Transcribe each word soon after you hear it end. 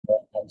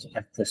to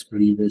act as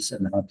believers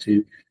and how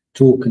to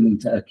talk and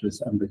interact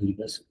with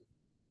unbelievers.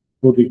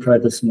 Lord, we pray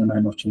this in the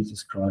name of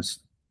Jesus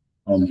Christ.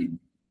 Amen.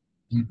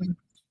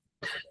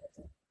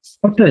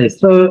 Okay,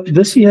 so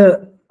this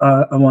year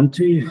I want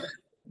to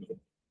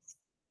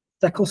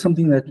tackle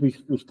something that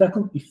we've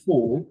tackled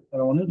before, but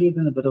I want to do it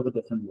in a bit of a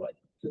different way.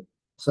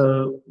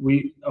 So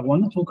I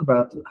want to talk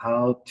about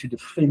how to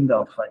defend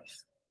our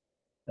faith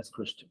as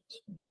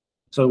Christians.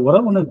 So what I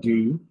want to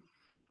do,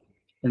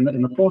 in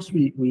the past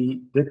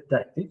we did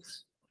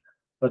tactics,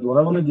 but what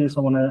I want to do is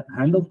I want to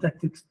handle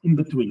tactics in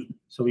between.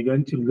 So we're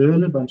going to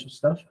learn a bunch of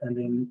stuff and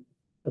then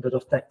a bit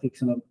of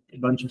tactics and a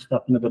bunch of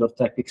stuff and a bit of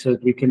tactics, so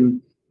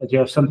that you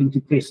have something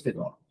to test it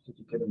on, so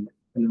you can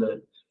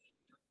learn.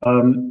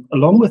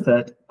 Along with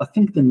that, I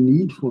think the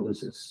need for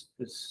this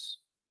is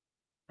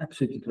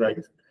absolutely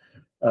great.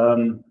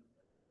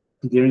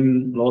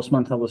 During last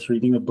month, I was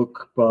reading a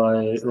book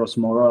by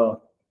Rosemara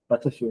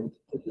Butterfield,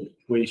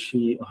 where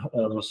she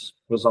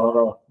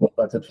Rosara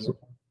Butterfield,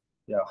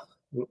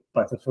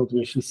 Butterfield,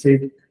 where she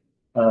said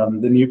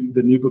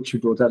the new book she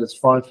brought out is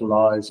 5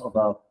 Lies of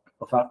our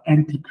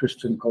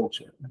anti-Christian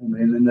culture. And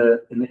then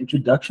in the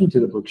introduction to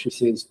the book, she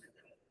says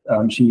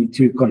she needs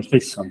to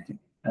confess something.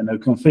 And her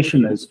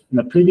confession is, in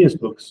the previous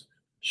books,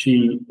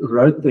 she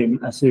wrote them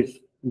as if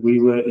we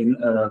were in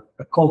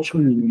a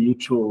culturally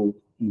neutral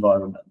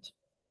environment,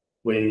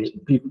 where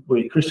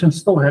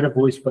Christians still had a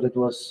voice, but it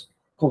was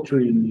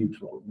culturally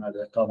neutral,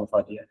 that kind of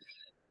idea.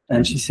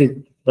 And she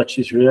said, but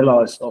she's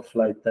realized of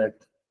late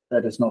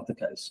that is not the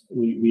case.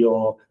 We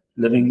are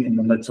living in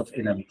the midst of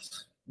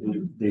enemies.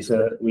 We're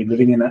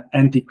living in an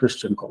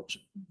anti-Christian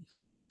culture.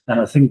 And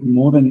I think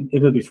more than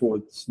ever before,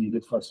 it's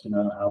needed for us to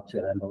know how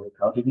to handle it.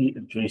 How do we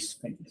address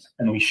things?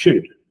 And we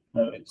should.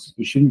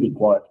 We shouldn't be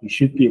quiet. We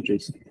should be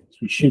addressing things.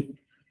 We should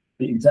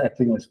be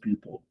interacting with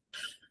people.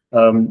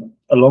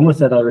 Along with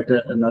that, I read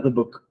another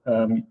book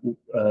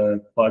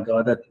by a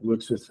guy that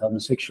works with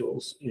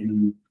homosexuals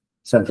in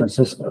San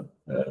Francisco,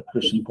 a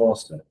Christian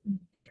pastor.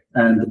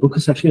 And the book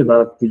is actually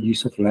about the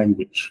use of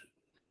language,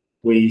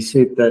 where he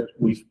said that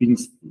we've been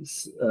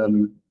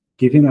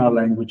giving our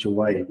language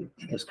away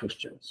as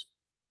Christians.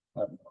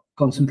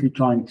 Constantly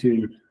trying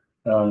to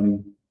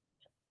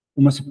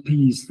almost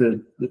appease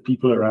the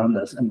people around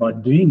us, and by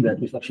doing that,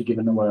 we've actually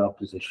given away our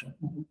position,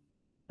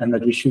 and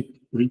that we should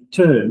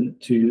return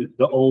to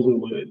the older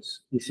words.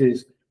 He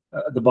says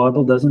the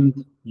Bible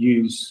doesn't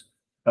use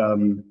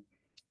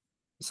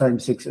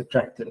same-sex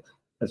attractive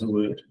as a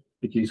word;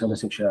 it uses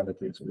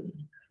homosexuality as a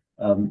word.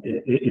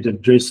 It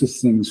addresses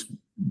things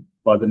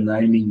by the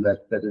naming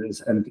that it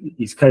is, and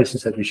his case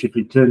is that we should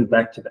return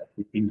back to that.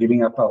 We've been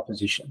giving up our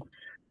position.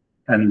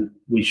 And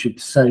we should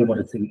say what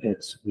a thing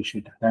is. We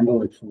should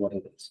handle it for what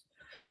it is.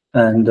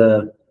 And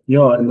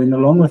and then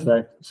along with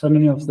that, so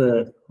many of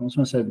the, I was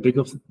going to say, big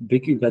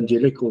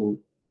evangelical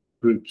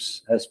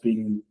groups has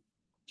been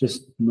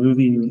just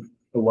moving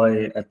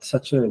away at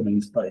such a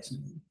mean pace.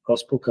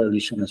 Gospel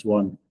Coalition is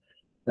one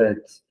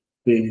that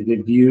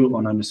the view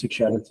on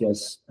homosexuality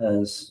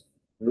has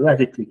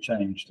radically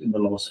changed in the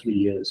last 3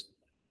 years,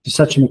 to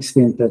such an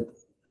extent that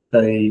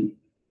they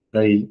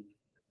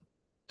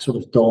sort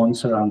of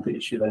dance around the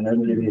issue. They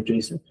don't really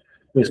address it.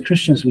 Whereas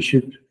Christians, we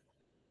should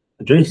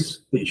address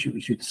the issue. We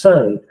should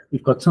say,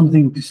 we've got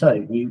something to say.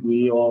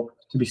 We are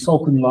to be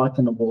salt and light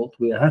in the world.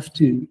 We have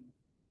to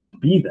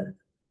be that.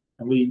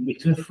 And we're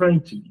too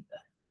afraid to be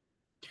that.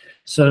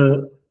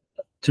 So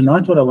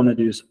tonight what I want to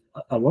do is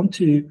I want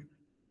to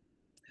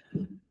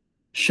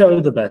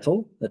show the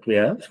battle that we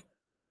have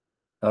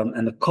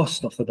and the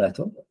cost of the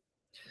battle.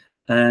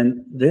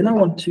 And then I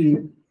want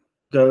to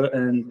go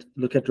and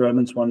look at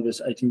Romans 1,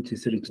 verse 18 to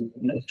 32,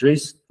 and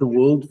address the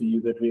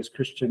worldview that we as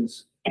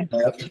Christians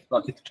have,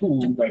 like a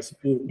tool,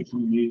 basically, that we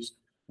can use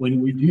when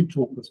we do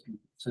talk with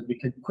people, so that we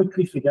can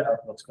quickly figure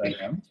out what's going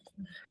on.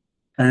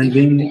 And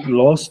then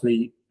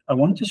lastly, I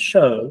want to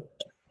show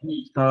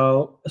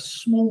how a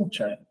small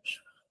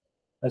change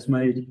has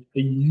made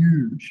a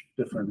huge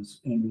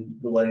difference in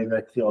the way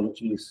that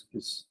theology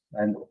is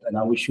handled, and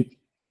how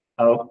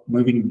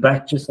moving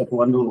back just that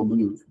one little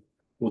move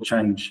will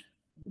change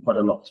quite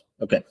a lot.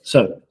 Okay,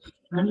 so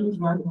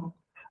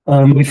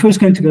we're first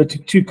going to go to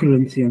 2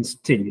 Corinthians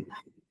 10,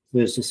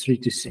 verses 3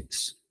 to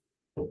 6.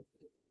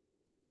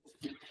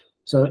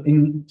 So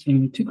in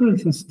 2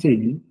 Corinthians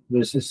 10,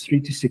 verses 3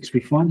 to 6, we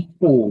find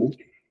Paul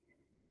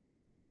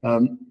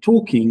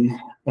talking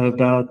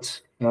about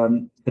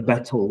the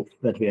battle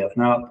that we have.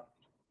 Now,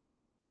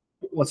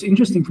 what's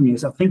interesting for me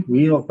is I think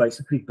we are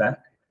basically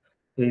back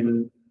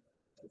in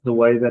the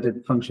way that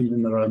it functioned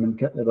in the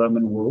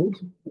Roman world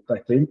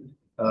back then.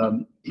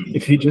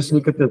 If you just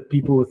look at the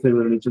people with their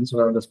religions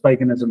around us,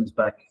 paganism is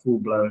back full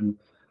blown.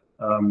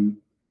 I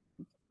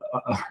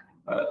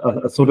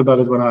thought about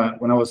it when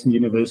I was in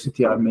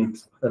university. I met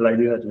a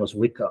lady that was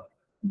Wicca,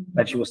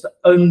 and she was the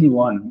only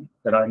one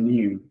that I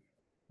knew.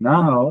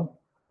 Now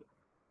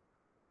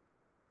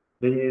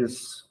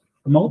there's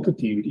a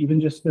multitude, even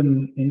just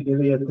in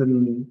Elliot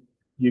and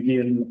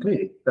Yugi and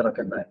McLeod, that I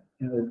can name.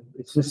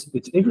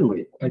 It's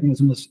everywhere.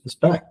 Paganism is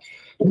back.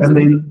 And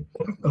then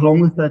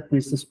along with that,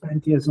 there's this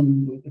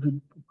pantheism.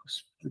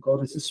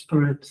 God is a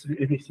spirit,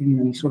 everything,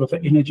 and sort of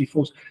an energy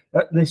force.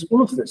 There's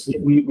all of this.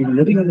 We're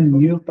living in a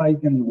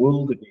neo-pagan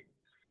world again.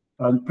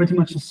 Pretty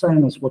much the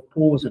same as what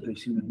Paul was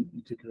addressing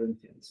in 2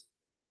 Corinthians.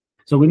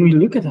 So when we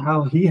look at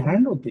how he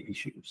handled the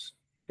issues,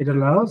 it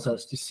allows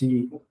us to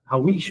see how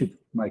we should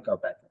make our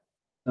battle.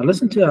 Now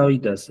listen to how he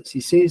does this.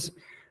 He says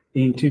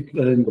in 2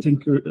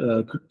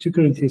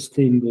 Corinthians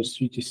 10, verse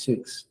 3 to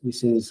 6, he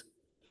says,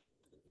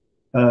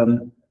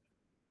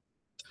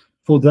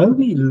 for though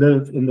we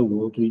live in the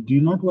world, we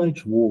do not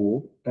wage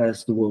war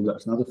as the world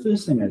does. Now the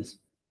first thing is,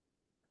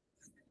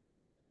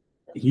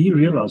 he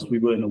realized we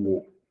were in a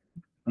war.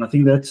 And I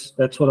think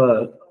that's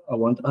what I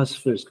want us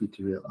firstly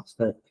to realize,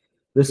 that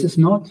this is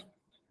not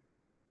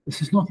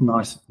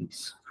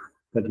niceties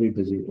that we're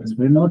busy with.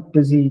 We're not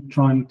busy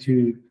trying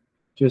to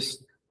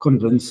just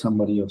convince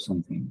somebody of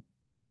something.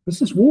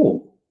 This is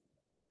war.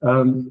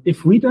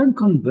 If we don't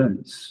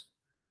convince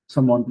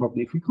someone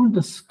properly, if we can't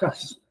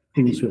discuss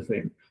things with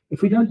them,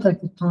 if we don't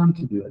take the time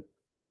to do it,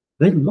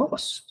 they're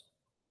lost.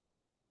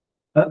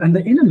 And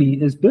the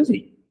enemy is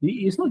busy.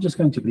 He's not just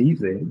going to leave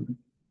there.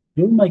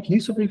 He'll make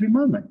use of every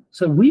moment.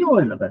 So we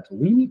are in a battle.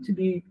 We need to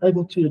be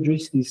able to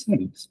address these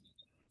things.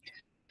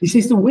 He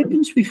says the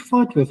weapons we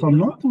fight with are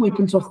not the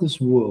weapons of this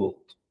world.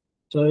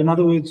 So in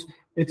other words,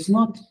 it's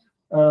not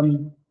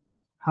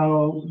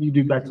how you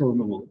do battle in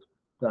the world,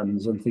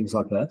 guns and things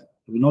like that.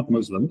 We're not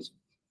Muslims.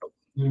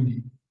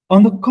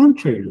 On the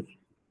contrary,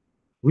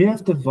 we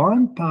have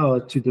divine power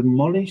to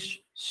demolish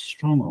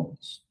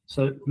strongholds.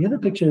 So the other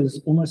picture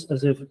is almost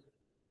as if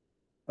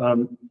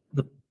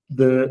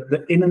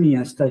the enemy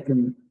has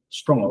taken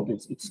stronghold.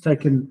 It's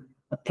taken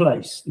a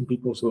place in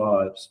people's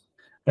lives.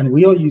 And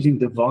we are using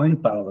divine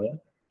power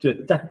to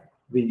attack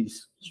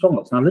these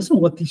strongholds. Now listen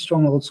to what these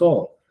strongholds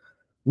are.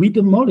 We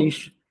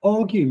demolish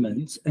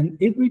arguments and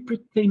every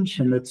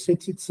pretension that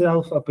sets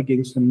itself up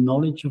against the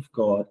knowledge of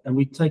God, and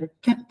we take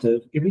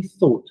captive every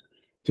thought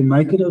to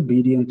make it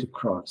obedient to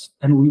Christ,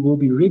 and we will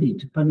be ready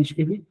to punish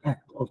every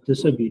act of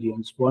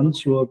disobedience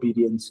once your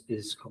obedience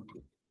is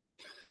complete.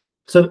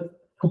 So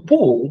for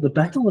Paul, the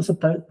battle is a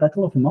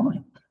battle of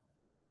mind,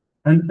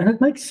 and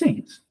it makes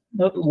sense.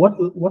 Now,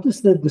 what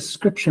is the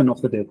description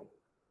of the devil?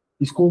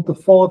 He's called the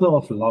father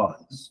of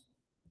lies.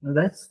 Now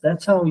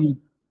that's how he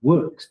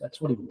works. That's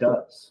what he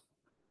does.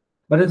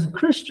 But as a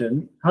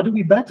Christian, how do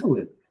we battle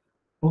it?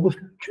 Well, with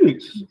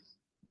truth.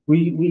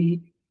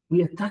 We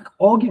attack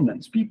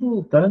arguments.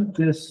 People don't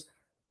just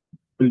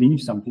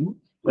believe something.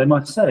 They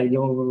might say,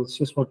 well, it's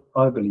just what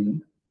I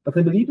believe. But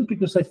they believe it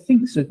because they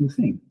think certain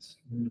things.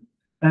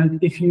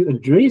 And if you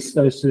address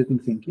those certain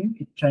thinking,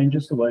 it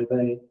changes the way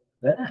they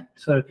act.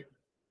 So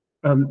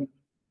a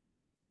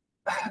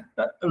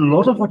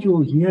lot of what you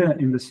will hear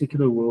in the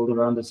secular world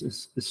around us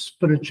is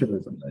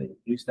spiritualism. They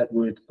use that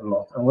word a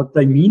lot. And what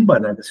they mean by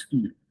that is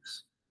feelings.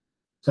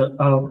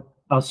 So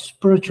our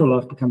spiritual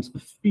life becomes a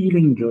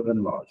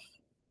feeling-driven life.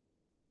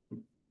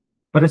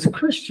 But as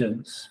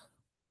Christians,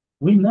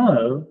 we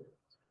know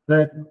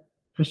that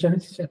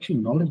Christianity is actually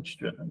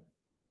knowledge-driven.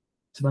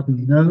 It's about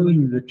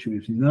knowing the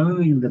truth,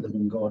 knowing the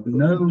living God,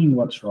 knowing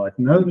what's right,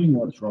 knowing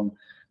what's wrong,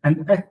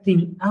 and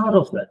acting out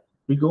of that,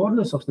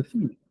 regardless of the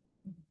feeling.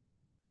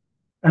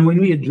 And when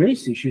we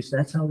address issues,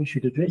 that's how we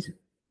should address it.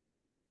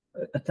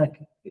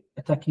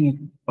 Attacking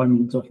it by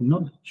means of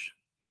knowledge.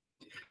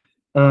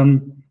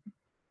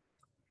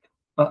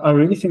 I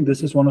really think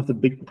this is one of the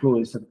big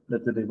ploys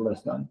that the devil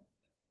has done.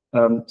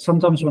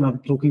 Sometimes when I'm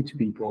talking to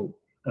people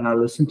and I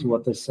listen to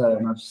what they say,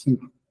 and I just think,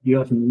 you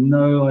have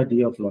no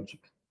idea of logic.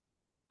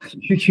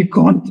 You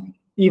can't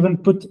even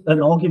put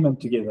an argument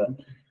together.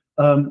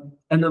 And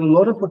a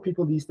lot of what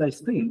people these days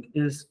think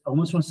is, I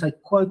almost want to say,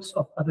 quotes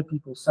of other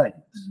people's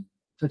sayings.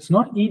 So it's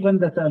not even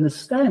that they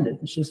understand it.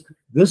 It's just,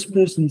 this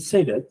person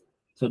said it,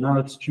 so now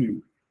it's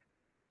true.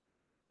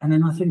 And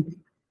then I think,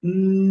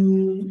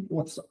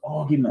 what's the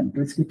argument?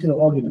 Let's get to the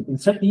argument.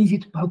 It's so easy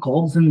to poke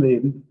holes in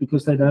them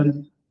because they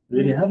don't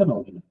really have an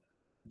argument.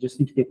 You just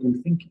need to get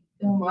them thinking.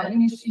 My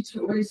English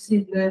teacher always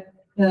said that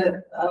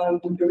the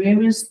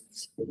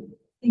rarest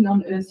thing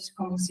on earth is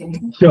common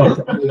sense. Yeah,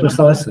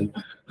 precisely.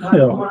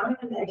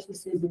 It actually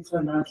says it so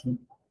nicely,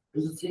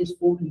 because it says,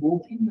 for we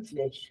walk in the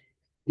flesh,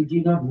 we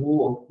do not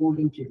war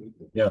according to the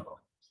flesh. Yeah.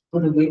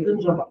 For the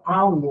weapons of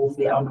our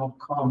warfare are not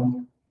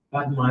common,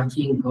 but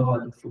mighty in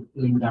God for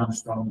pulling down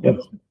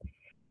strongholds.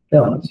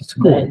 Yeah, it's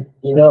cool.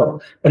 Yeah,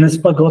 and it's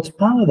by God's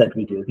power that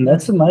we do it. And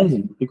that's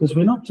amazing, because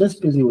we're not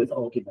just busy with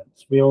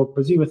arguments. We are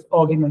busy with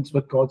arguments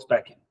with God's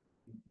backing.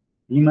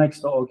 He makes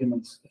the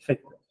arguments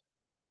effective.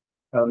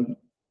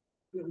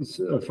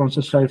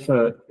 Francis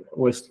Schaeffer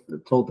always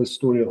told the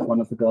story of one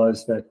of the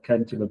guys that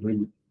came to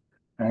Libreville,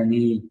 and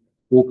he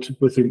walked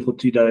with him for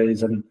 2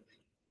 days, and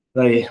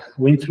they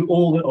went through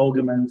all the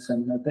arguments,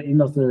 and at the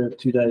end of the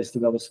 2 days, the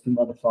guy was sitting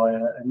by the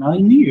fire, and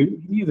he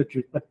knew the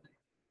truth, but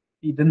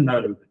he didn't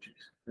know the truth.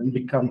 It didn't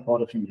become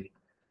part of him yet.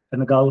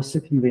 And the guy was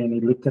sitting there, and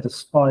he looked at a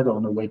spider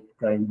on the web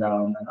going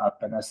down and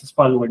up, and as the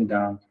spider went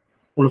down,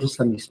 all of a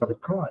sudden he started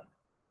crying.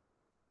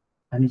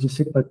 And he just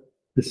said, but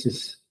this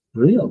is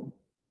real.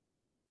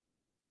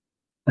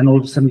 And all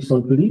of a sudden he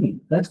started believing.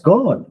 That's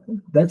God.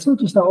 That's not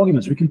just our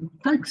arguments. We can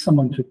take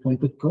someone to a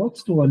point, but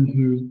God's the one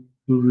who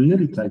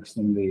really takes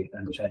them there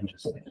and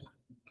changes them.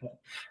 Okay.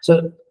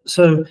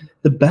 So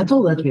the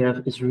battle that we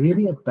have is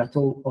really a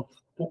battle of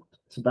thought.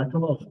 It's a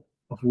battle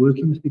of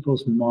working with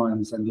people's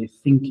minds and their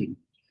thinking.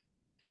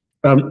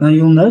 Now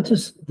you'll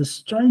notice the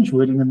strange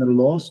wording in the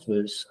last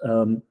verse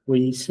where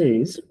he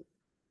says,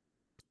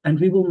 and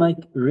we will make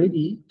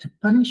ready to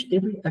punish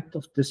every act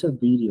of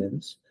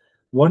disobedience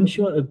once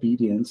your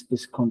obedience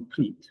is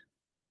complete.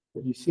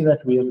 You see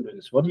that weird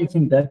verse. What do you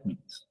think that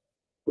means?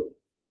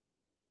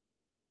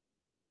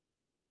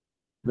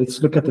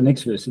 Let's look at the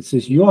next verse. It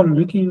says, you are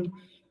looking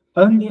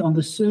only on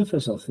the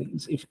surface of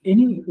things. If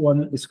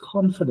anyone is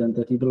confident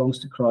that he belongs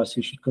to Christ,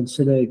 he should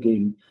consider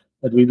again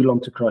that we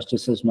belong to Christ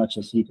just as much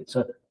as he did.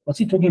 So what's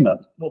he talking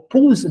about? Well,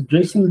 Paul is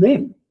addressing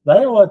them.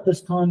 They are at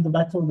this time the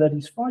battle that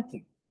he's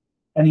fighting.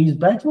 And his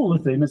battle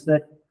with them is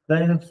that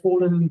they have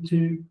fallen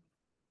into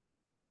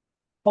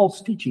false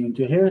teaching,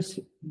 into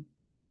heresy.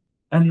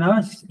 And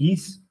now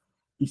he's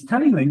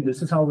telling them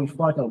this is how we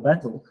fight our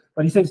battle.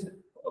 But he says,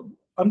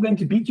 I'm going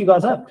to beat you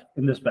guys up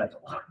in this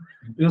battle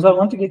because I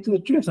want to get to the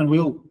truth, and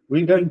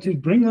we're going to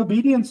bring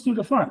obedience to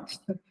the front.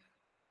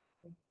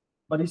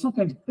 But he's not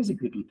going to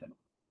physically beat them.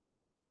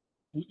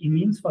 He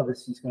means by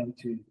this he's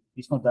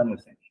not done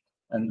with it.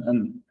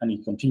 And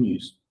he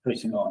continues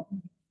pressing on.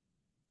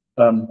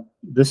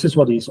 This is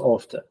what he's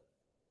after.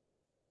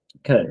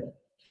 Okay.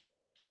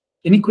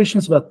 Any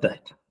questions about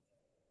that?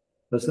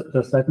 Does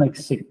that make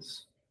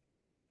sense?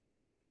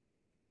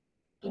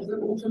 Does it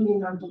also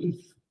mean that if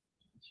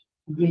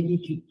ready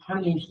to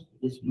punish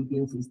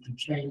disobedience is to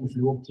change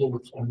your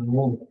thoughts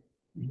on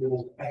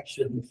your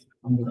actions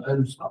on your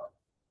own side?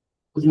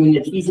 Because I mean,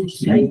 it's easy to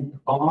say,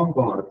 I'm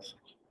God,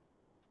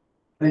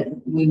 but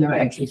we know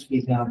actually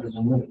speak out as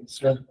a word.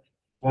 So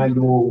by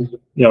your...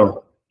 Yeah.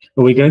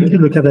 But we're going to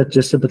look at that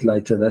just a bit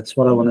later. That's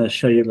what I want to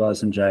show you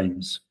guys in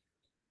James,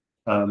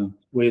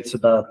 where it's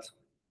about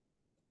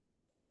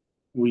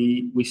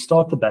we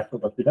start the battle,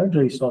 but we don't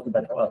really start the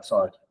battle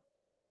outside.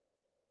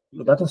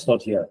 The battle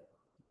starts here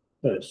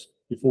first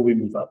before we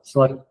move up. It's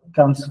like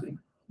counseling.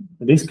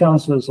 The best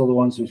counselors are the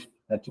ones who've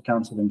had to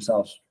counsel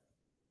themselves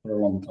for a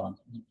long time.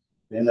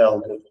 Then they'll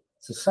do it.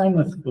 It's the same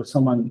with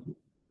someone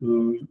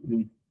who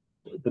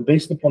the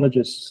best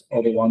apologists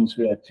are the ones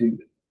who have to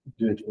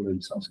do it for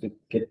themselves,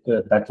 get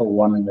the battle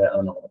won in their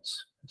own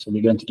hearts. So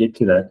we're going to get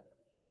to that.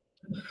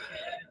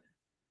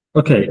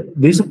 Okay,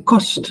 there's a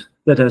cost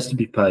that has to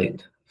be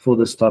paid for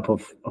this type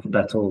of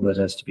battle that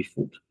has to be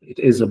fought. It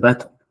is a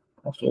battle,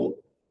 after all.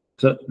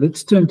 So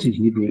let's turn to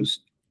Hebrews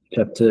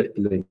chapter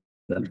 11.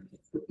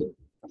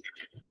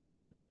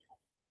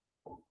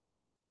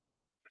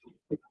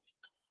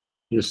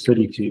 Verse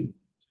 32.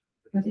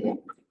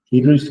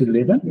 Hebrews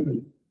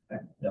 11.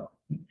 Ja,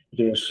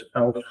 vers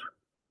 11.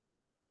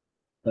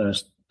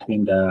 Vers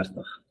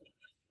 32.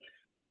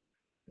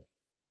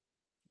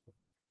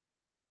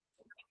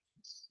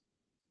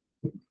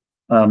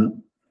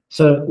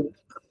 So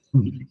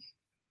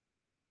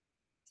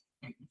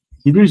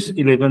Hebrews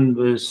 11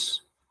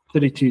 verse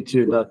 32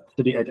 to about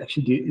 38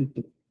 actually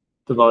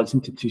divides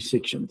into two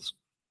sections.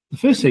 The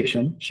first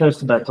section shows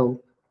the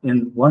battle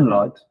in one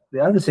light. The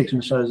other section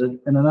shows it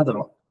in another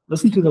light.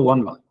 Listen to the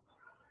one light.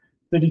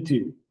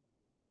 32.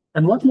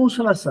 And what more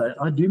shall I say?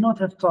 I do not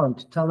have time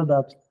to tell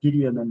about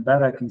Gideon and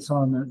Barak and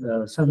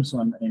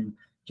Samson and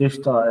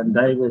Jephthah and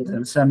David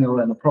and Samuel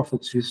and the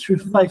prophets who through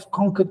faith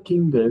conquered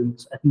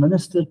kingdoms,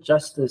 administered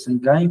justice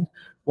and gained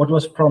what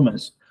was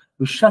promised,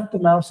 who shut the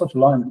mouths of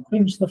lions,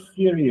 quenched the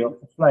fury of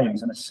the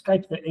flames and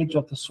escaped the edge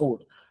of the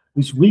sword,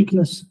 whose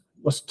weakness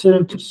was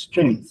turned to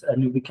strength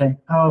and who became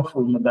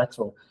powerful in the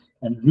battle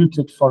and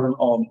routed foreign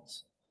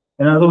armies.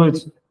 In other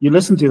words, you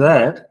listen to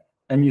that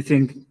and you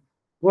think,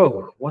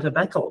 whoa, what a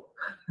battle.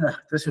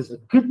 This is a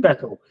good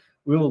battle.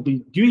 We will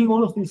be doing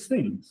all of these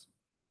things.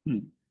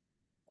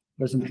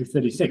 Listen to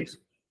 36.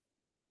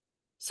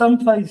 Some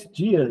faced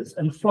jeers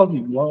and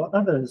flogging, while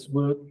others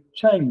were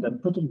chained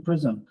and put in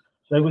prison.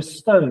 They were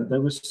stoned, they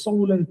were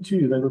sawn in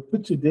two, they were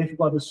put to death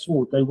by the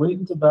sword. They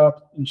went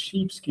about in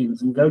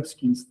sheepskins and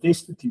goatskins,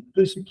 destitute,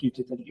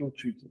 persecuted, and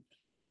ill-treated.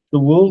 The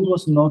world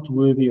was not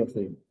worthy of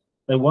them.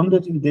 They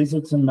wandered in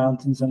deserts and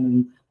mountains and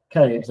in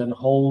caves and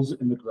holes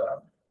in the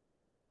ground.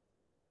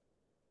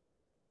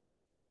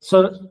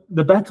 So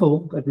the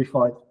battle that we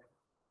fight,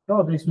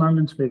 there's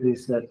moments where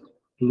there's that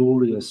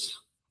glorious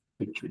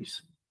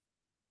victories.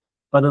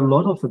 But a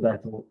lot of the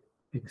battle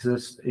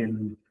exists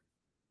in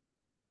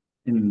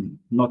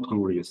not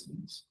glorious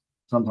things.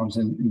 Sometimes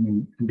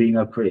in being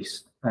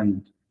oppressed,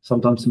 and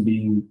sometimes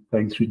in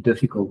going through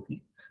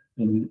difficulty,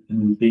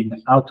 in being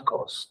an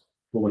outcast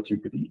for what you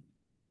believe.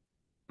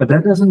 But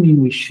that doesn't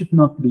mean we should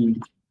not be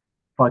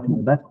fighting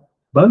the battle.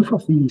 Both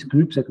of these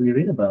groups that we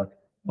read about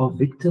are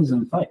victors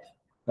in faith.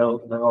 They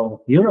are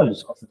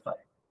heroes of the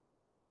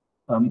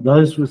faith.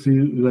 Those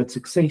who had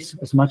success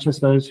as much as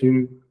those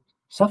who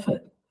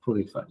suffered for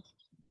their faith.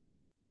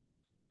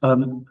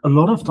 A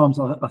lot of times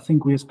I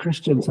think we as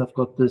Christians have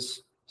got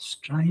this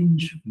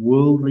strange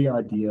worldly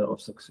idea of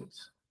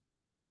success.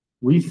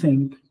 We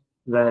think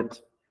that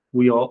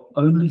we are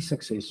only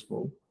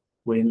successful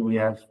when we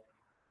have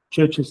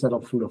churches that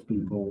are full of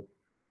people,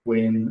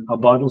 when our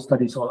Bible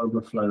studies are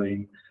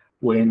overflowing,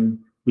 when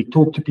we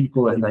talk to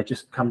people and they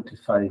just come to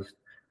faith.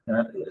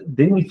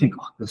 Then we think,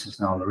 oh, this is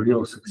now a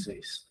real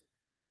success.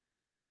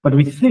 But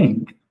we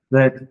think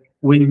that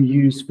when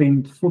you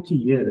spend 40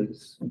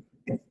 years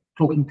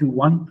talking to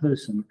one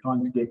person,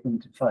 trying to get them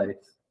to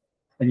faith,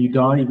 and you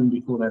die even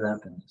before that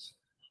happens,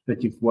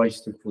 that you've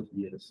wasted 40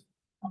 years.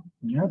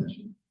 You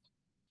haven't.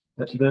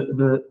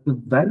 The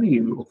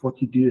value of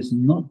what you do is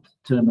not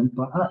determined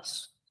by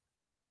us.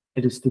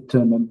 It is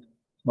determined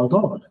by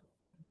God.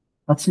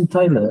 Hudson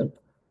Taylor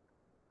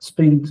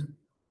spent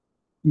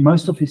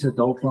most of his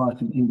adult life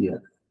in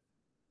India.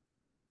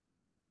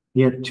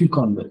 He had 2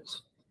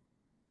 converts.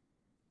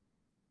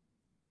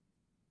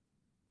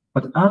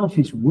 But out of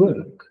his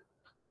work,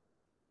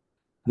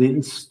 there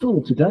is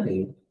still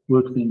today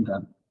work being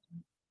done.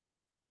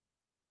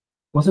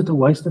 Was it a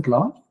wasted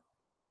life?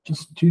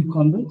 Just 2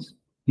 converts?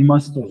 He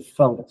must have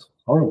felt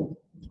horrible.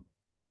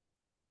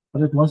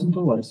 But it wasn't a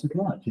wasted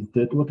life. He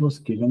did what was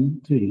given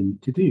to him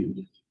to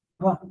do.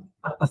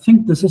 I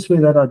think this is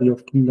where that idea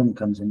of kingdom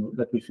comes in,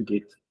 that we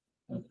forget.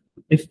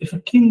 If a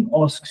king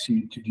asks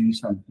you to do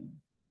something,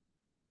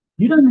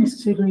 you don't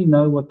necessarily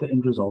know what the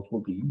end result will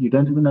be. You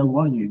don't even know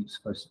why you're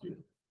supposed to do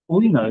it.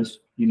 All you know is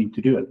you need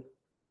to do it.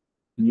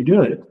 And you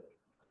do it.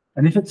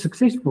 And if it's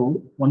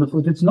successful,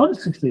 wonderful. If it's not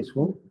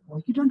successful,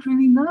 well, you don't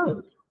really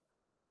know.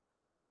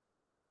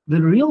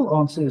 The real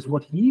answer is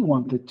what he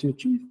wanted to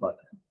achieve by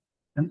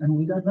that. And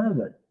we don't know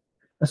that.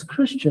 As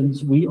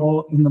Christians, we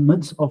are in the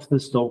midst of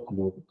this dark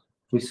world.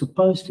 We're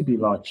supposed to be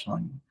light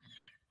shining.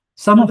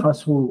 Some of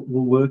us will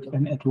work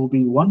and it will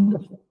be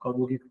wonderful. God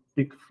will give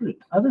big fruit.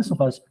 Others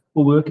of us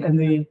will work and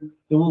there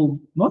will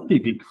not be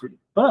big fruit.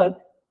 But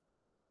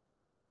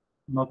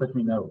not that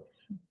we know.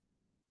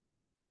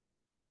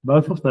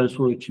 Both of those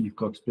will achieve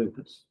God's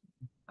purpose.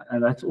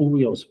 And that's all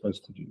we are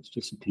supposed to do, is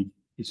just achieve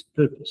His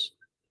purpose.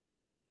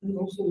 And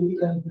also, we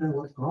don't know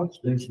what God's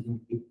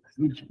version of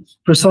Ephesians.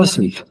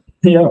 Precisely.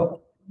 Yeah.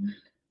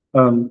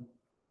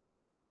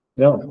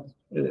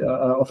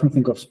 I often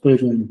think of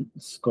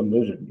Spurgeon's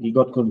conversion. He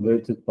got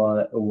converted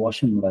by a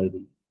washing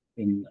lady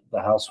in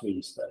the house where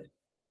he stayed.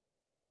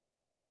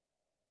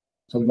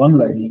 So one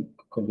lady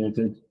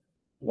converted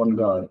one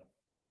guy.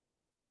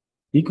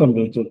 He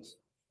converted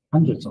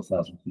hundreds of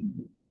thousands of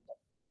people.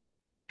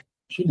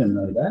 She didn't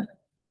know that.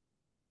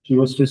 She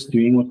was just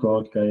doing what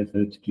God gave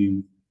her to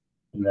do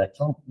in that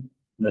time. And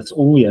that's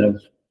all we have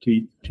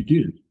to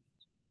do.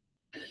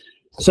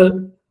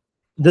 So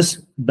this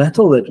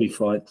battle that we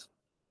fight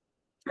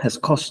has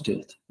cost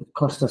it. It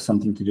cost us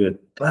something to do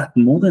it. But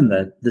more than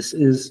that, this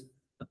is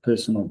a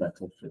personal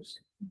battle first.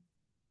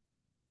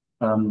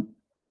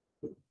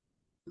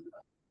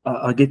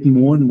 I get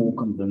more and more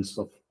convinced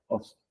of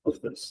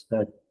this,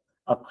 that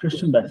our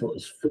Christian battle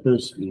is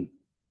firstly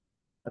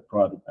a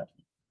private battle.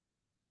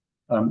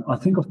 I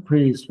think of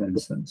prayers, for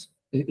instance.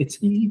 It's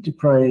easy to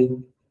pray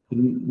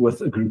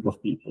with a group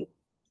of people.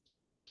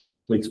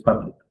 So it's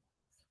public.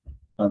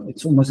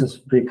 It's almost as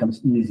if prayer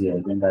comes easier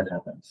when that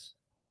happens.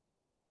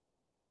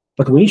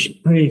 But we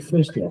should pray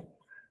first here.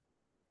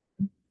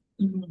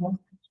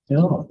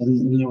 Yeah,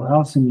 in your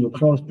house, in your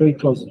prayer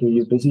closet, where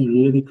you're busy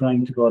really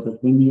praying to God.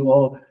 That when you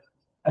are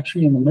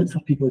actually in the midst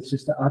of people, it's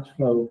just an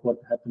outflow of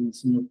what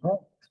happens in your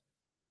private.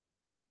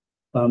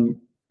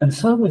 And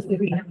so with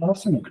everything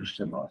else in a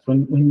Christian life,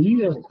 when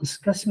you are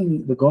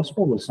discussing the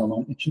gospel with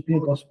someone, it should be a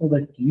gospel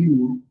that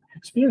you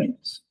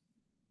experience,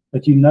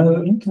 that you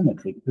know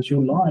intimately, because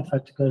your life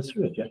had to go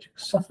through it. You have to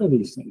suffer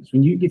these things.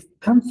 When you give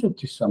comfort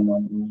to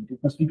someone,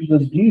 it must be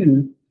because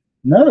you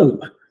know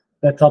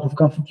that type of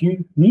comfort.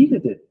 You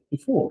needed it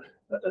before.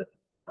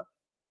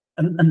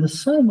 And the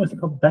same with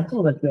the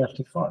battle that we have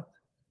to fight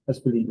as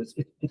believers.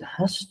 It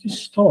has to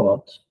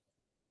start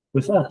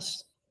with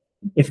us.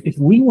 If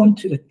we want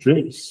to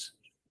address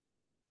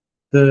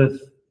the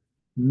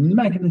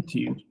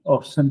magnitude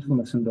of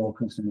sinfulness and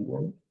darkness in the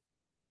world,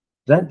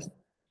 that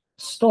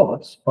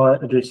starts by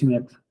addressing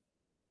it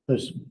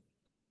personally.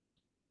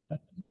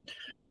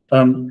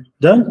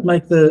 Don't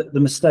make the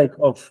mistake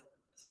of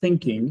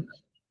thinking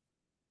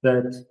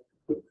that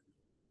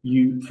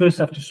you first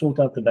have to sort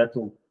out the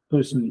battle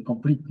personally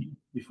completely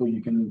before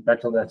you can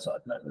battle that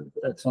side. No,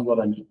 that's not what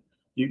I mean.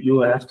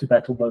 You have to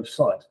battle both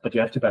sides, but you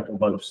have to battle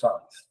both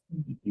sides.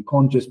 You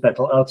can't just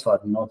battle outside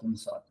and not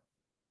inside.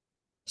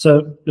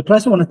 So the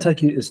place I want to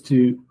take you is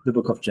to the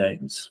book of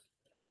James.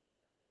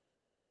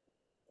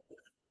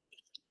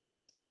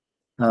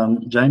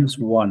 James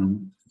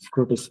 1,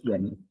 Scribus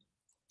 1.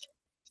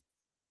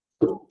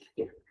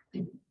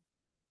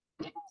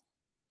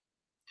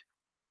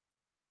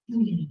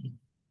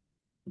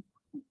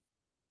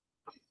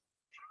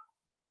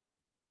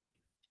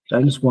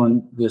 James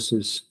 1,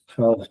 verses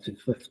 12 to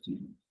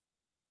 15.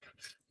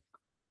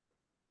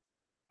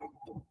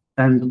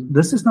 And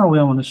this is now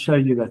where I want to show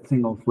you that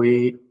thing of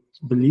where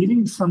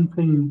believing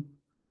something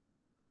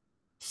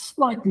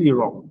slightly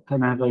wrong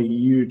can have a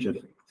huge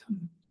effect.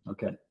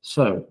 Okay,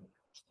 so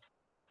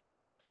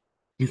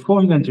before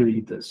I'm going to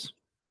read this,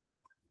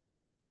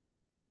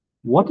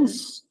 what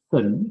is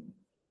sin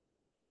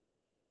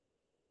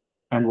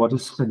and what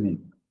is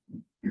sinning?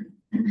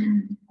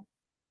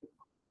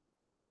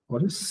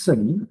 What is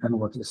sin and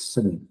what is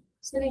sinning?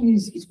 Sinning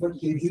is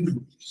what you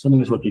do.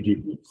 Sinning is what you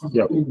do.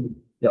 Yeah,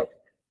 yeah.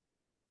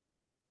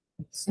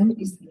 Sin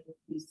is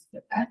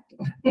the act.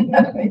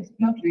 It's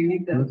not really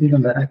Not the.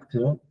 even the act.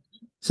 Yeah.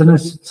 Sin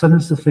is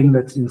the thing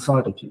that's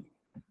inside of you.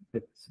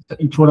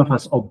 Each one of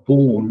us are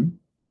born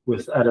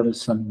with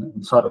Adam's sin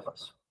inside of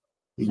us.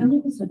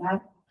 Sinning is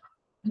about.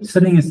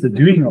 Sinning is the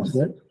doing of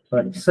it,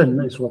 but sin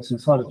is what's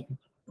inside of you.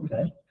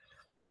 Okay.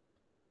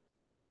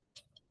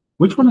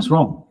 Which one is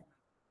wrong?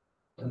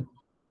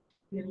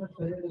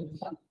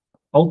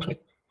 Ultra.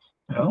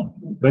 Yeah.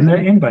 When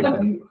they're in by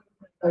then.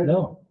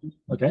 No.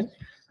 Okay.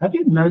 Have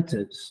you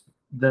noticed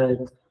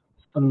that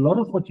a lot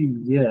of what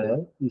you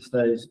hear these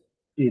days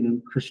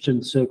in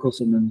Christian circles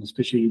and then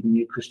especially in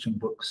new Christian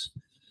books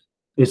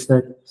is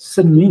that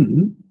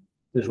sinning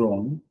is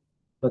wrong,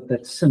 but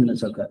that sin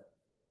is okay.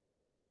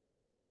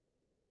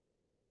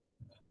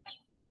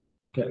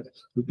 Okay,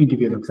 let me give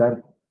you an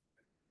example.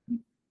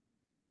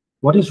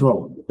 What is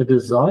wrong? The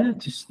desire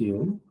to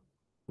steal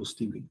or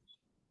stealing?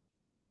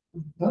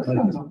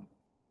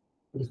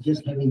 It's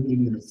just having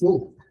been the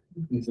thought.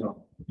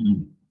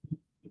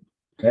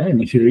 Okay,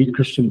 and if you read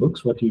Christian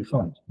books, what do you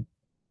find?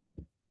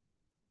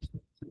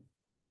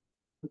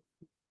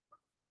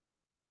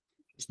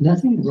 There's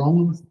nothing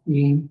wrong with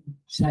being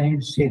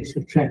same-sex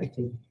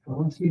attracted. I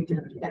want you to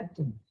react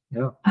to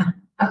Yeah,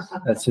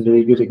 that's a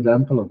very good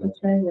example of it.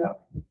 Yeah.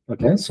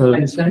 Okay, so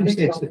and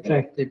same-sex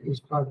attracted is,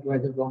 by the way,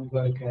 the wrong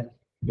vocab.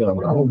 yeah,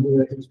 The whole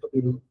word is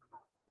to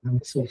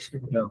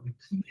homosexual. Yeah.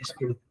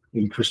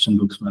 in Christian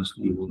books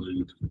mostly you will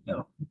read.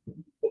 Yeah.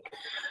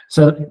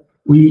 So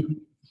we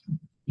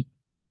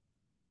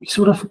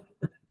sort of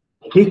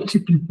get to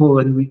people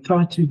and we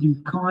try to be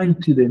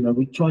kind to them and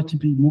we try to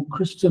be more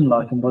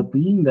Christian-like, and by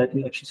being that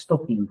we actually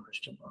stop being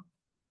Christian-like.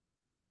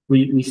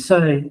 We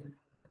say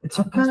it's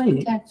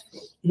okay.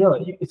 Yeah,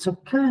 it's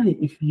okay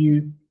if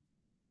you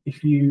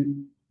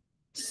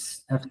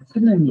have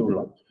sin in your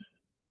life,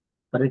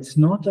 but it's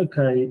not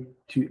okay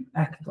to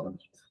act on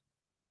it.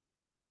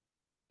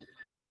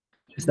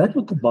 Is that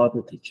what the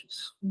Bible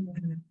teaches?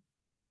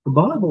 The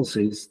Bible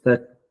says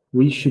that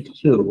we should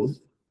kill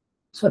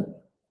sin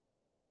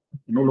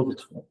in all of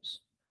its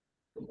forms.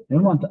 We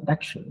want the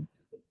action,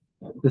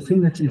 the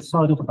thing that's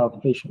inside of our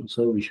flesh,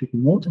 so we should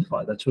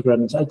mortify. That's what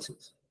Romans 8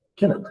 says.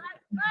 Kill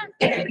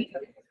it.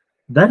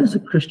 That is a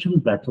Christian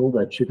battle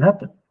that should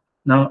happen.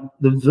 Now,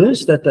 the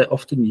verse that they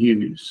often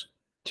use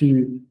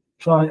to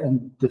try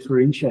and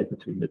differentiate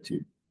between the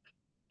two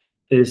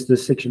is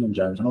this section in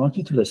James. And I want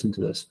you to listen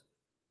to this.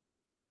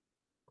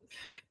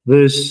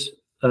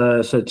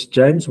 So it's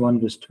James 1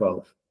 verse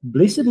 12.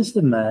 Blessed is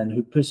the man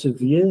who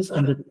perseveres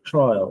under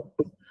trial,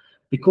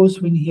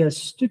 because when he has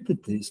stood the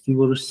test, he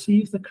will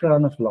receive the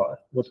crown of life,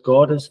 what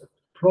God has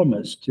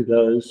promised to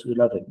those who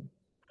love him.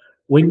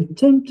 When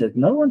tempted,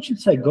 no one should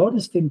say, God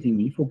is tempting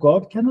me, for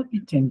God cannot be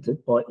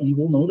tempted by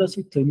evil, nor does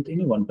he tempt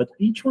anyone. But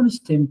each one is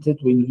tempted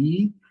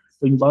when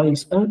by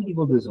his own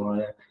evil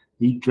desire,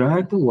 he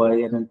dragged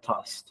away and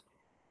enticed.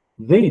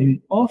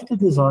 Then, after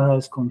desire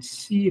has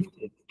conceived,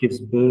 it gives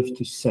birth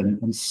to sin.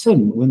 And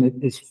sin, when it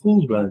is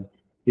full grown,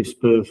 gives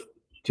birth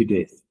to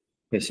death.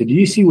 Okay, so do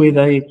you see where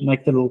they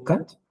make the little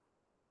cut?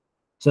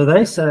 So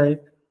they say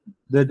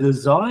the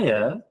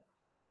desire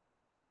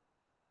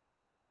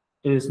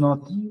is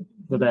not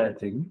the bad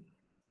thing.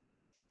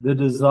 The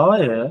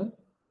desire,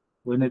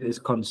 when it is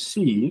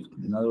conceived,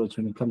 in other words,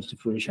 when it comes to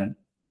fruition,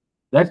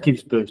 that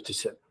gives birth to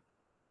sin.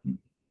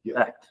 You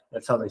act.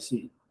 That's how they see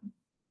it.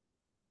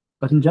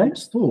 But in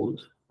James' thought,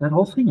 that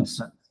whole thing is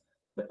sin.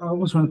 I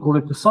almost want to call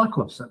it the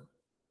cycle of sin.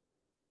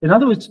 In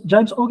other words,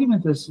 James'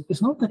 argument is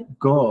it's not that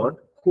God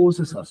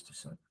causes us to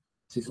sin.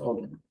 It's his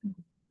argument.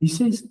 He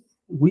says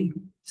we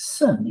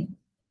sin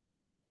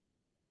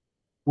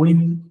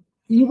when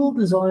evil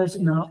desires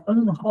in our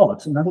own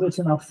hearts, in other words,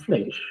 in our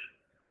flesh,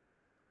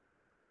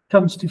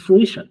 comes to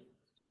fruition.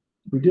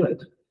 We do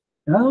it.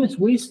 In other words,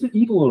 where's the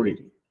evil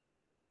already?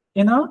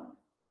 In our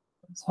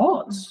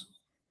hearts.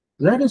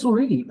 That is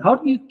already. How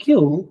do you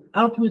kill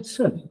outward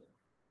sin?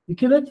 You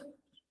kill it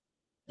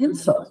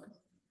inside.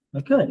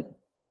 Okay.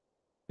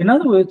 In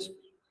other words,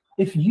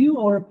 if you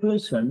are a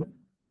person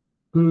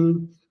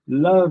who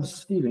loves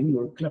stealing,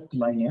 you're a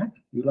kleptomaniac,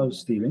 you love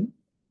stealing,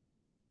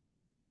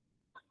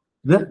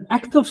 the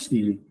act of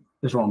stealing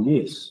is wrong,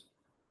 yes.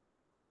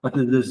 But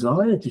the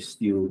desire to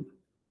steal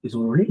is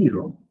already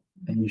wrong,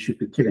 and you should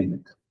be killing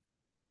it.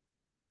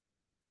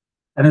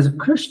 And as a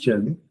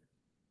Christian,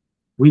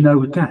 we know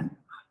we can.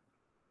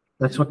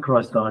 That's what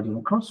Christ died on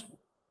the cross for.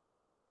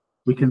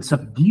 We can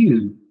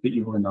subdue the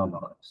evil in our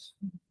lives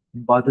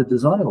by the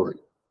desire already.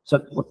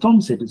 So what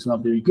Tom said is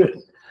not very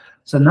good.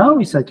 So now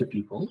we say to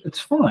people, it's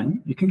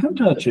fine. You can come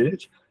to our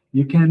church.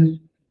 You can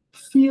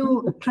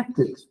feel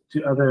attracted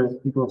to other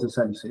people of the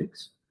same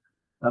sex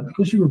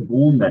because you were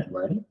born that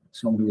way.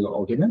 It's normally the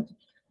argument.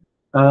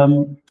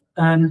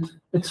 And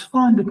it's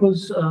fine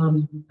because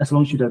as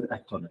long as you don't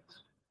act on it.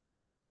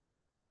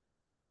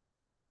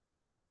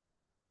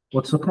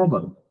 What's the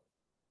problem?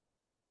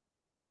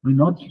 We're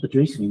not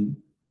addressing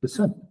the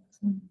sin.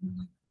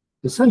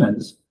 The sin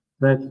is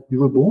that you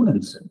were born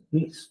in sin.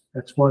 Yes,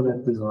 that's why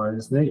that desire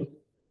is there.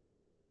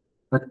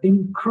 But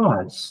in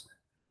Christ,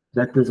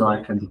 that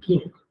desire can be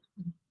killed.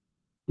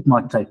 It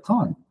might take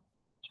time.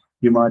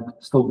 You might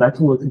still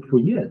battle with it for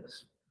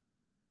years.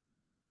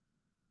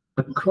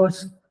 But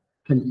Christ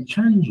can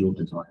change your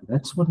desire.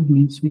 That's what it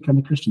means to become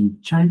a Christian.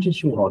 It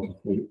changes your heart,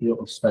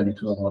 your stone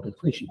to a heart of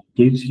flesh. It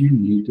gives you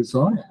new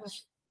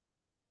desires.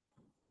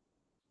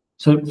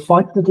 So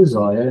fight the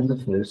desire in the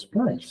first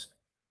place.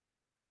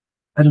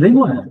 And then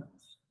what happens?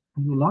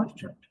 Your life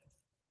changes.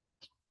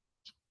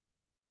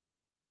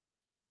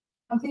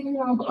 I'm thinking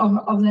of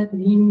that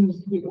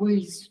meme, we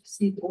always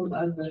see it all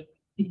over.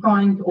 Be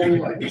kind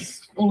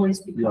always,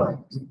 always be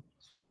kind.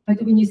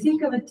 But when you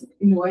think of it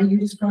in the way you're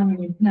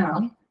describing it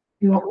now,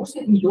 you are also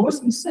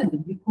endorsing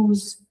sin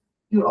because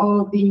you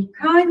are being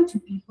kind to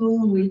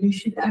people where you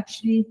should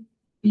actually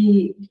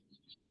be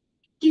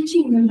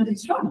teaching them that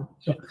it's wrong.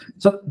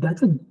 So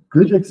that's a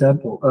good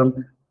example.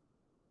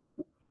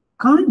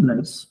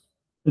 Kindness,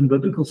 in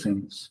biblical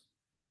sense,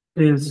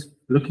 is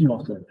looking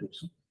after a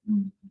person,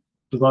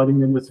 providing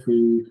them with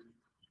food,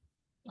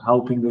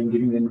 helping them,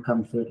 giving them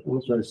comfort, all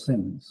of those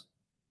things.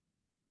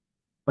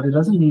 But it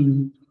doesn't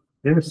mean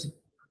heresy.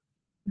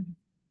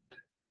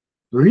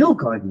 Real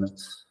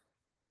kindness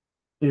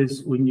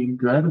is when you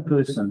grab a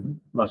person,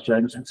 like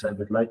James would say a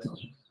bit later,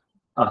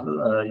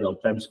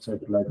 James would say a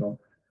bit later on,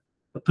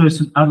 a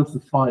person out of the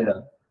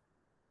fire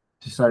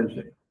to save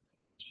them.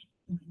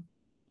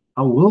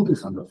 Our world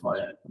is under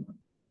fire at the moment.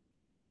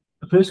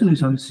 A person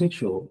who's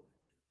homosexual,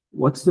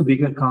 what's the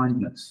bigger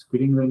kindness?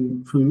 Giving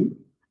them food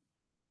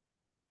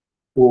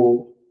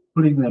or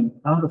putting them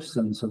out of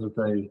sin so that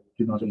they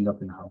do not end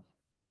up in hell?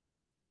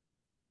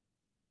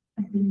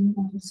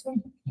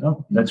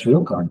 No, that's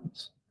real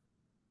kindness.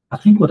 I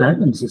think what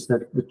happens is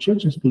that the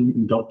church has been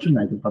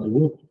indoctrinated by the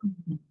world.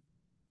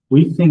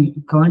 We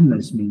think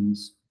kindness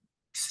means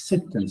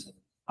acceptance,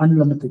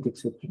 unlimited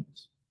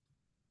acceptance.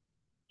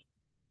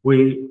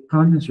 Where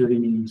kindness really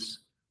means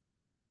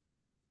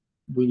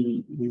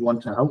we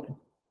want to help you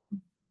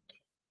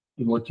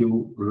in what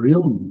your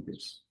real need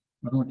is,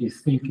 not what you're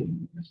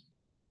thinking.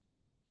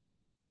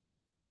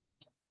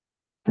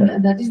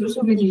 And that is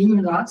also where the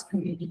human rights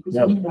committee, because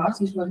human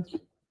rights is what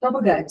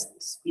propagates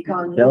this. You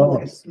can't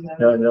always,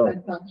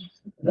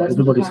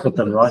 Everybody's got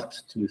the right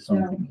to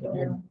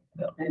something.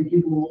 And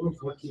give all of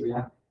what you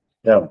have.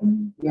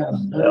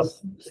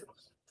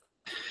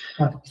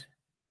 But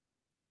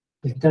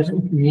it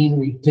doesn't mean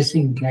we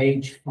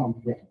disengage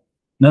from them.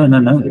 No.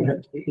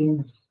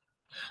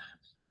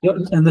 Yeah,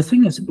 and the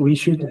thing is, we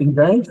should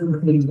engage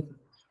with him.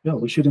 Yeah,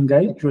 we should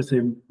engage with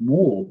him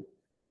more,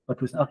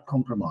 but without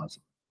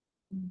compromising.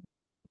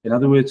 In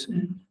other words,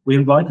 we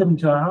invite them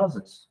to our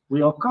houses.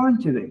 We are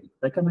kind to them.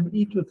 They come and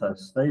eat with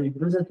us. They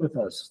visit with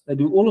us. They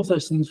do all of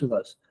those things with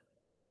us.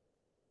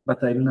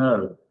 But they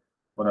know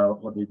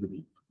what we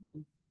believe.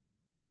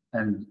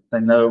 And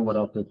they know what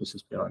our purpose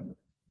is behind it.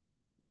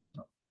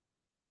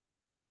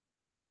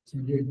 So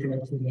you go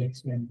to the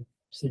next one,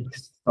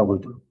 6. I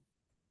would.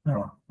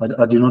 No,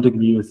 I do not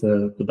agree with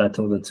the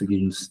battle that's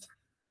against.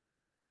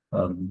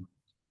 I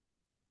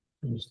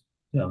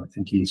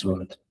think he's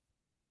right.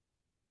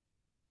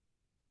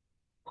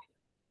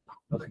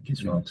 I think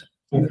he's right.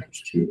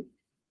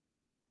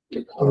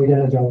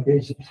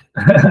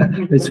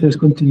 Let's first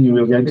continue.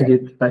 We're going to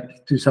get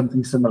back to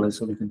something similar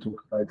so we can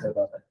talk later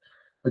about that.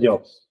 But yeah,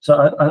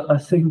 so I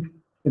think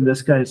in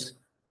this case,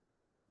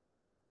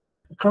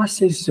 Christ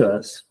says to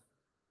us,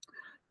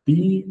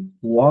 be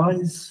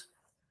wise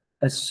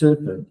as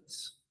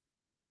serpents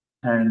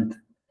and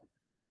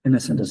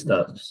innocent as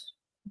doves.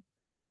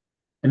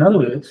 In other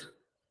words,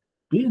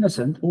 be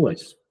innocent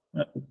always,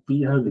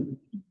 be holy,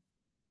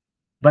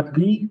 but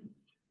be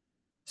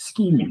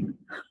scheming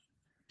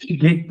to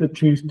get the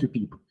truth to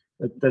people.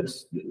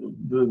 That's the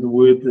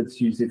word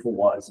that's used there for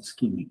wise, is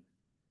scheming.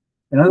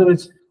 In other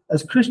words,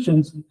 as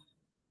Christians,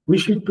 we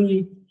should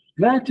be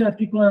glad to have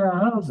people in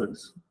our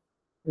houses.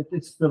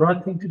 It's the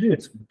right thing to do.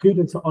 It's good,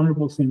 it's an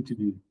honorable thing to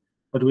do,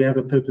 but we have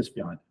a purpose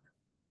behind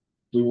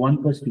it. We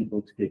want those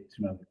people to get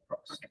to know the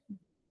cross.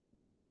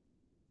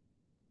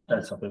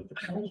 That's our purpose.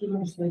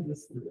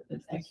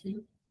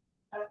 Actually,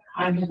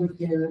 I have a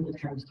parent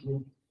that comes to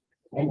me,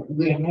 and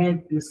we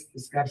had this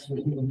discussion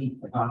in the week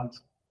about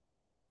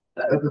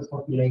the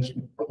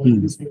overpopulation of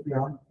things that we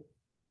are.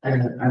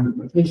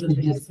 A person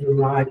has the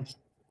right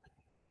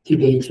to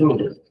their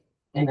children.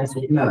 And I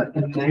said, no,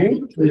 a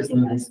married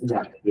person has the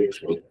right to their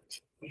children.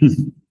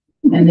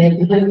 And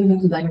then they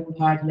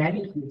required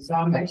management, so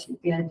I'm actually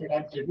going to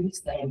have to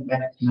restate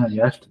that. No,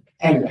 you have to.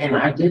 And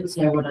I did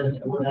say what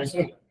I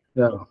said.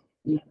 Yeah.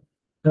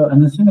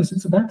 And the thing is,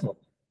 it's a battle.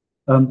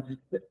 And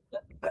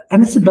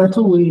it's a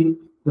battle where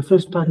the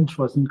first punch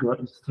wasn't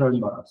thrown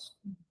by us.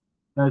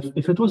 Now,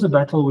 if it was a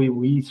battle where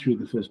we threw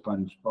the first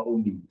punch, by all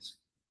means.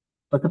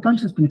 But the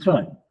punch has been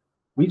thrown.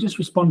 We're just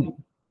responding.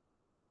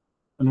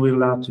 And we're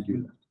allowed to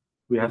do that.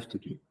 We have to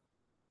do it.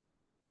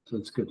 So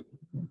it's good.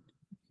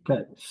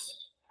 Okay.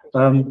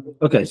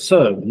 Okay,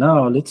 so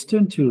now let's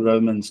turn to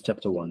Romans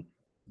chapter 1.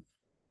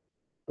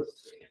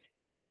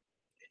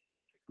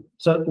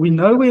 So we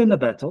know we're in a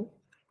battle.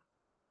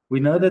 We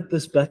know that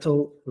this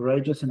battle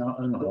rages in our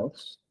own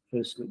hearts,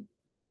 firstly.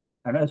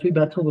 And as we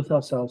battle with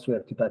ourselves, we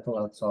have to battle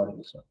outside of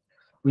ourselves.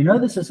 We know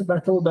this is a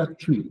battle about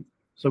truth.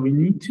 So we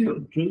need to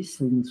address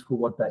things for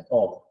what they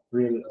are,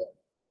 really are.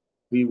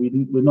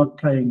 We're not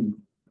playing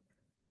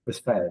with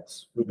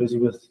fads. We're busy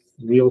with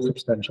real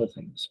substantial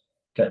things.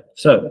 Okay,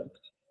 so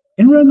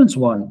in Romans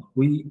 1,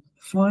 we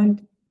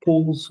find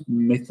Paul's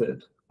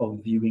method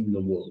of viewing the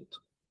world.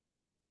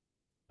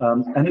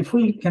 And if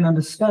we can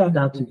understand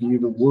how to view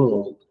the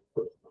world,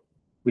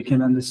 we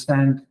can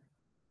understand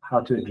how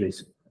to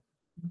address it.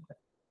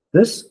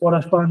 This, what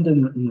I find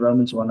in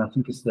Romans 1, I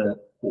think is the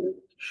core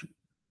issue.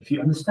 If you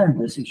understand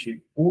this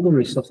issue, all the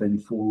rest of them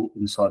fall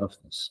inside of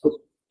this.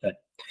 Okay.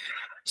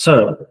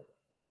 So,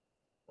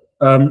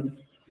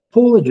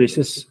 Paul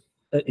addresses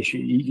an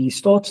issue. He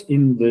starts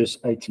in verse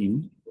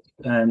 18,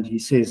 and he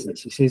says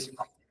this. He says,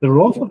 the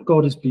wrath of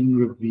God is being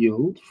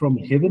revealed from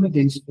heaven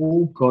against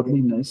all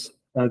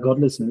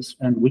godlessness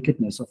and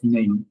wickedness of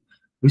men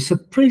who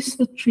suppress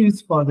the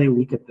truth by their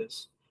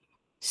wickedness.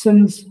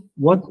 Since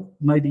what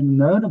may be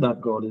known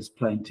about God is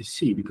plain to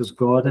see, because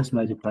God has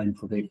made it plain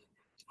for them.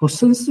 For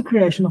since the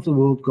creation of the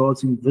world,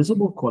 God's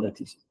invisible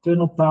qualities,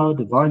 eternal power,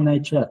 divine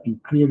nature, have been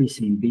clearly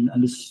seen, being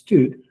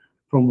understood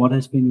from what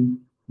has been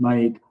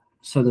made,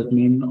 so that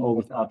men are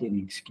without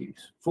any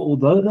excuse. For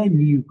although they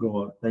knew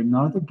God, they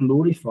neither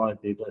glorified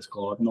him as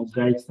God nor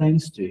gave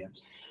thanks to him,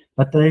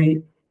 but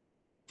their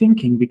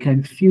thinking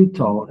became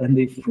futile and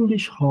their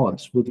foolish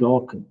hearts were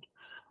darkened.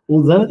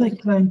 Although they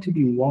claimed to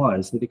be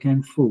wise, they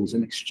became fools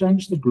and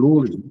exchanged the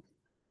glory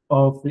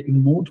of the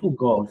immortal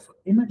God for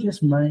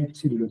images made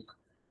to look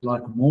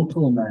like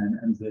mortal man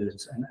and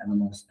birds and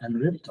animals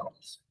and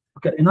reptiles.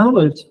 Okay, in other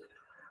words,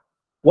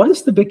 what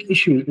is the big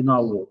issue in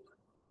our world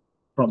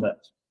from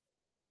that?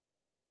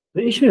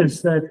 The issue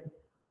is that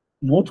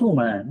mortal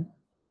man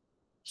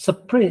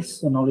suppress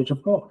the knowledge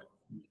of God,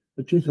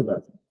 the truth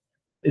about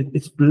it.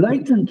 It's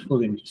blatant for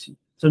them to see.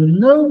 So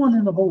no one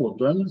in the whole world,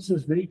 Romans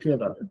is very clear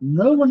about it,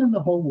 no one in the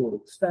whole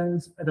world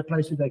stands at a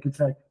place where they can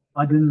say,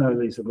 I didn't know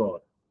there's a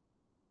God.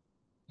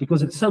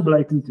 Because it's so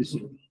blatant to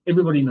see.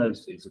 Everybody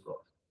knows there's a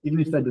God. Even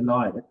if they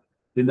deny it,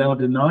 then they are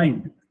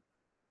denying it.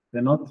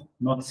 They're not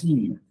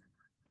seeing it.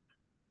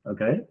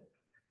 Okay?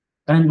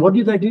 And what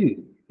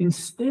do?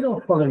 Instead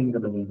of following the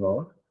living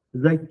God,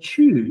 they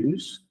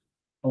choose,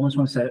 I almost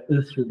want to say,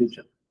 earth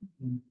religion.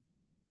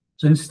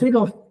 So instead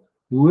of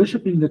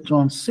worshipping the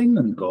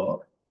transcendent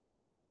God,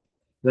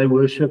 they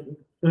worship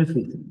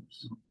earthly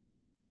things.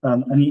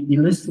 And he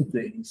listed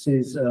there, he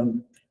says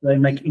they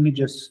make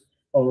images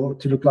to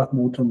look like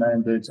mortal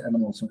man, birds,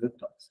 animals, and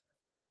reptiles.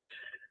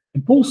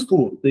 In Paul's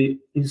thought, there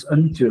is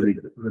only two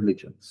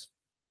religions.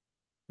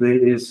 There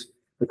is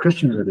the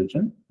Christian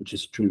religion, which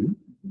is true,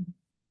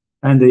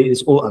 and there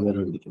is all other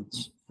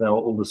religions. They are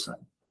all the same.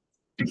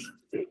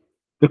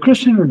 The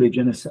Christian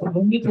religion is the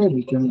only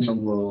religion in the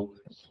world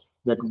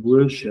that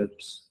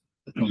worships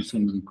the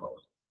transcendent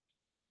God.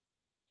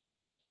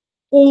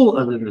 All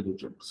other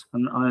religions,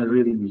 and I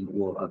really mean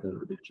all other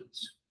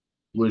religions,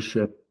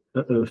 worship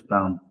the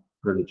earthbound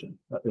religion,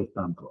 the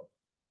earthbound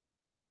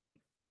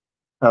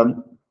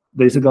God.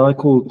 There's a guy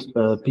called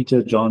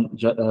Peter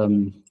Jones.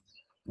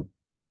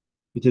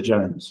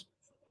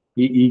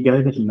 He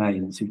gave it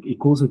names. He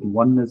calls it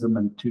oneism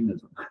and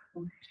twoism.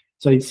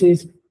 So he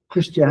says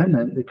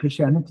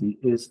Christianity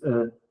is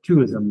a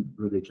twoism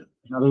religion.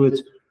 In other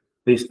words,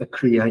 there's a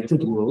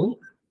created world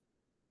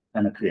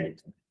and a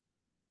creator.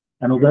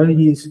 And although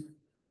he's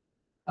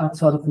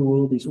outside of the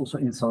world, he's also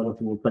inside of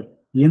the world. But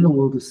he and the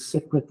world is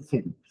separate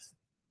things.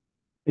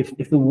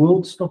 If the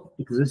world stopped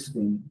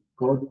existing,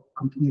 God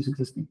continues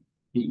existing.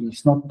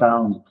 He's not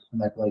bound in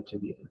that way to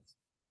the earth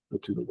or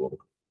to the world.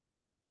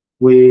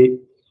 Where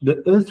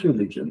the earth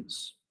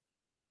religions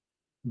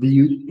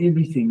view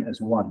everything as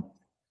one.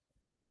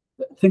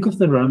 Think of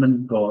the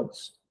Roman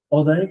gods.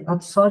 Are they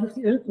outside of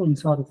the earth or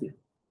inside of the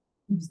earth?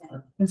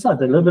 Inside.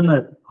 They live in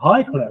a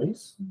high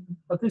place,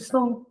 but they're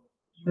still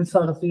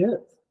inside of the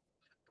earth.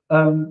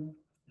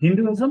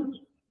 Hinduism,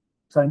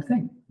 same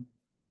thing.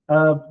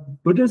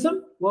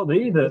 Buddhism, well,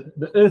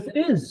 the earth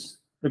is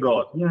the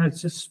God. You know,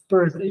 it's just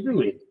spirit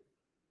everywhere.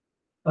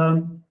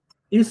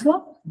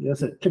 Islam,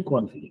 there's a trick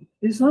one for you.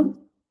 Islam,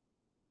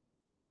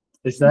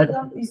 is that?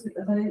 Islam is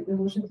they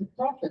worship the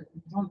prophet.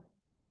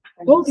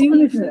 Well,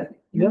 even if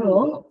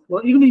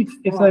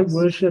they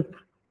worship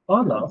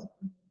Allah,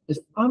 is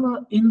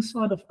Allah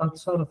inside of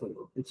outside of the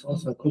world? It's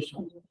also a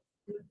question.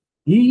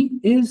 He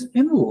is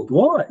inward.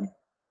 Why?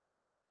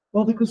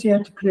 Well, because he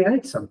had to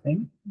create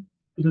something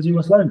because he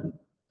was lonely.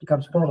 It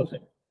becomes part of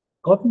him.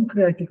 God didn't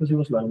create because he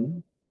was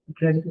lonely. He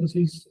created because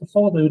he's a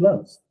father who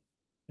loves.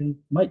 he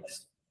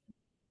makes.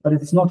 But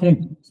it's not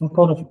him, it's not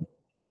part of him.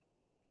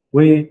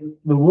 Where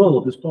the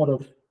world is part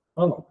of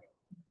Allah.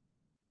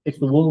 If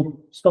the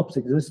world stops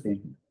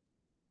existing,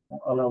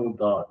 Allah will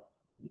die.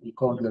 He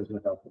can't live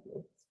without the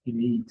world. He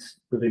needs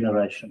the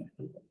veneration of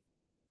the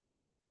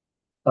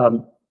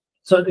world.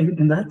 So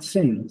in that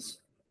sense,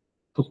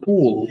 for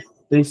Paul,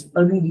 there's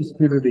only these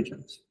two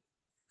religions.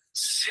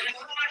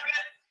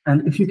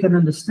 And if you can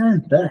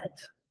understand that,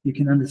 you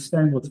can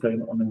understand what's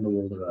going on in the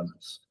world around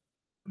us.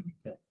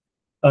 Okay.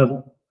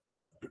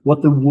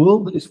 What the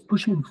world is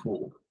pushing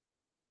for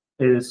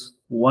is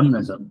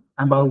oneism.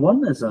 And by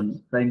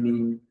oneism, they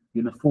mean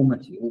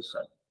uniformity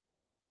also.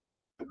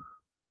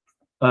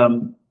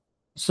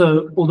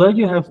 So although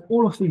you have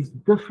all of these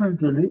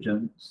different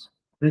religions,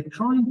 they're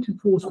trying to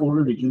force all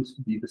religions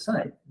to be the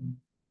same.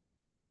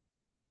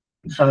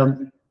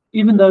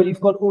 Even though you've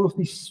got all of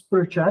these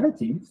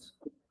spiritualities,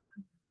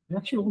 they're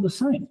actually all the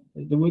same.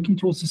 They're working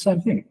towards the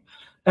same thing.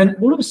 And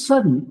all of a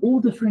sudden, all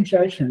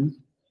differentiation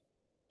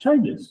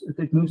changes.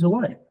 It moves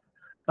away.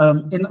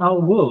 In our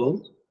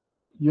world,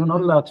 you're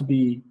not allowed to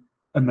be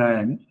a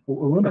man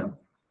or a woman.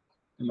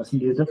 There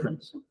mustn't be a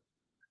difference.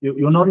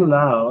 You're not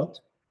allowed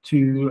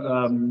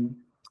to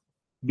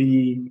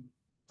be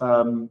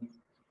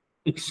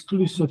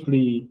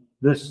exclusively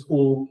this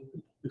or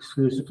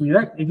exclusively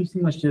that.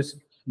 Everything must just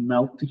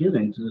melt together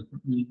into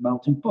the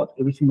melting pot.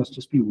 Everything must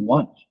just be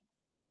one.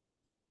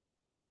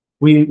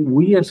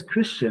 We as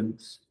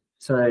Christians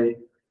say,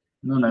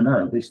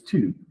 no, there's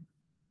two.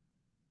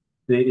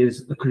 There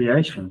is a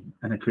creation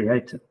and a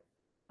creator.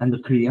 And the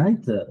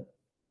creator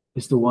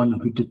is the one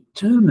who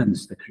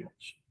determines the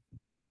creation.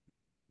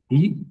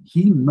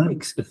 He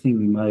makes a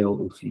thing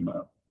male or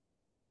female.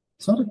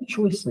 It's not a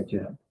choice that you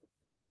have.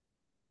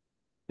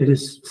 It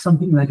is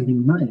something that he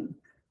made.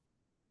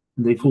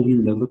 And therefore we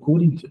live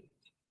according to it.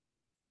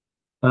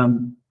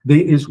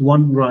 There is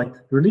one right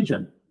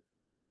religion.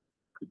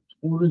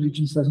 All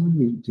religions doesn't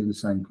lead to the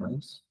same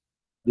place.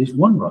 There's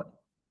one right.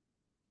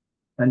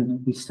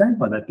 And we stand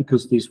by that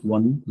because there's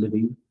one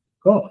living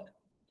God.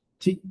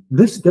 See,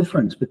 this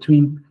difference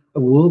between a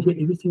world where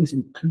everything is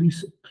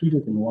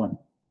included in one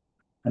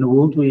and a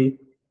world where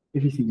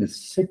everything is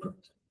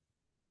separate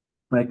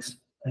makes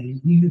a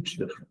huge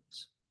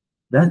difference.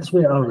 That's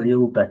where our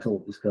real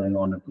battle is going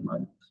on at the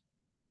moment.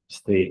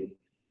 It's there.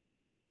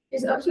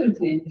 Yes,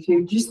 absolutely. If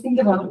you just think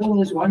about all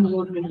this one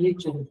world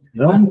religion,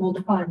 Yeah. one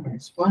world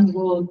finance, one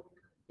world,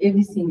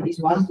 everything is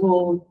one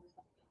world.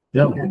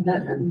 Yeah. And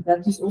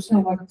that is also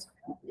what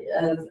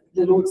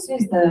the Lord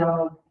says there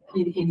are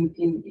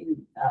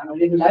in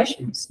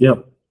Revelations. Yeah.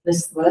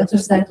 That's what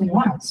Satan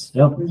wants.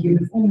 Yeah. The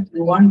uniform,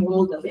 the one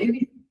world of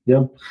everything.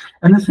 Yeah.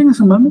 And the thing is,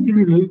 the moment you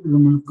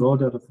remove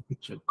God out of the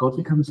picture, God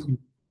becomes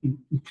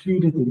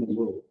included in the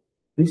world.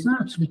 There's no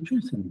absolute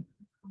truth in it.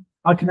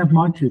 I can have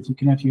my truth, you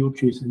can have your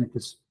truth, and it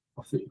is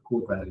of the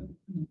equal value.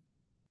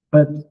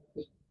 But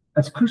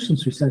as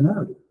Christians, we say,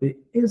 no, there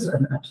is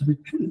an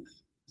absolute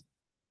truth.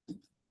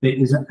 There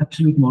is an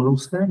absolute moral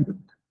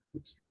standard.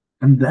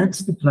 And that's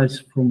the place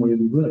from where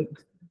we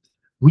work.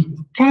 We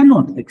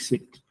cannot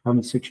accept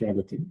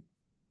homosexuality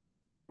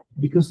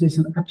because there's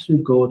an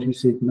absolute God who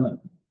said no.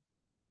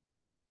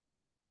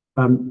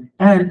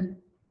 And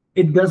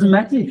it doesn't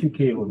matter if you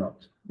care or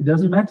not. It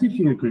doesn't matter if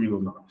you agree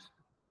or not.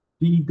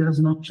 He does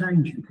not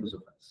change because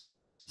of us.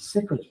 He's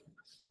separate from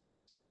us.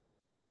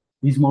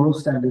 His moral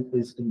standard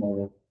is a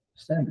moral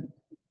standard.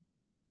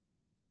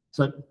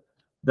 So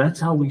that's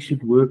how we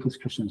should work as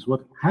Christians.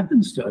 What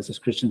happens to us as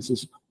Christians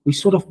is we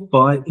sort of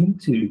buy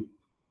into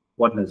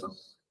oneism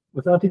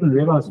without even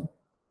realizing.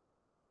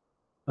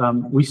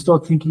 We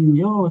start thinking,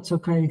 yeah, it's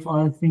okay if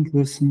I think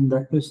this and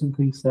that person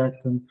thinks that,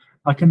 and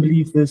I can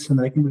believe this and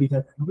they can believe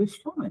that, and we're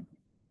fine.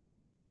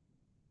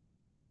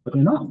 But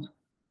we're not.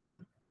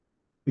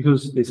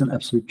 Because there's an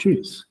absolute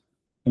truth.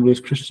 And we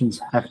as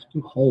Christians have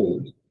to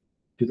hold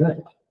to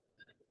that.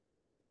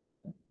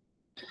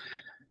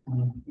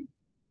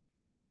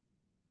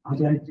 I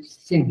don't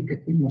think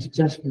that we must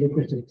just look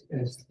at it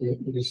as there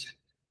is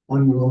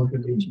one world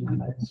religion,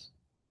 and that's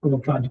what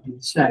I'm trying to do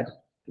the same,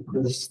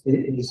 because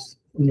there is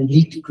an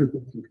elite group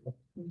of people,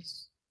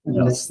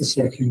 and that's the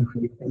secular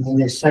group, and then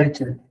there's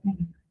Satan,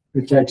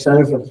 who takes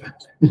over.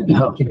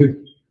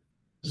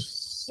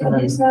 Yes,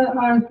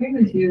 I agree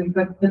with you,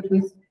 but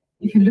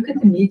if you look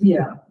at the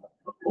media,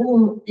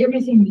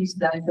 everything these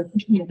days are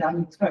pushing it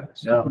down the throat.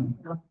 Yeah.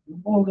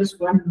 All this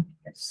one,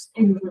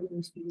 everyone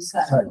needs to be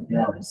sad.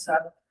 Yeah. So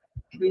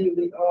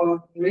we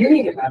are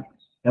really about it.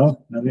 Yeah,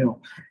 no, we are.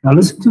 Now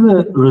listen to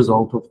the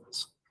result of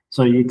this.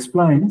 So he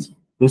explains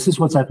this is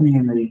what's happening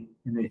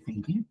in their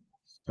thinking.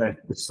 They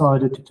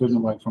decided to turn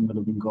away from the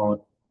living God,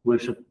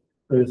 worship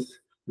earth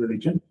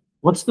religion.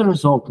 What's the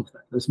result of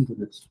that? Listen to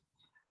this.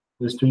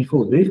 Verse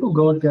 24. Therefore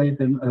God gave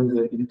them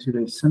over into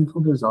their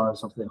sinful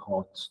desires of their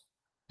hearts,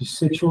 to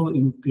sexual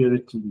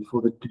impurity,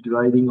 for the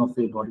degrading of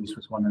their bodies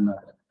with one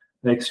another.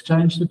 They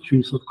exchanged the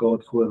truth of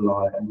God for a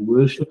lie and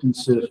worshipped and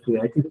served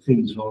created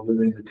things rather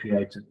than the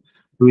Creator,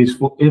 who is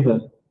forever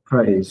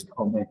praised.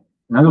 Amen.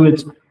 In other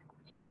words,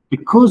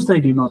 because they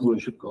do not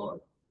worship God,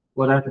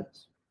 what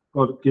happens?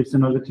 God gives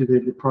them over to their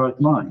deprived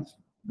minds.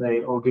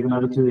 They are given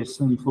over to their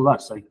sinful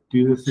lusts. They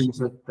do the things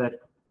that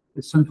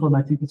is sinful and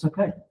they think it's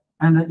okay.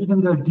 And they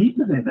even go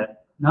deeper than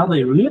that. Now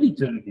they really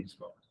turn against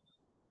God.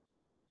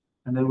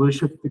 And they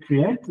worship the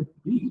created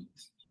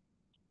beings.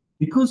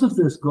 Because of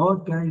this,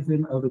 God gave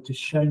them over to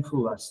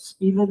shameful lusts.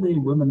 Even the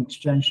women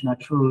exchanged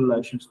natural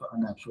relations for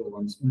unnatural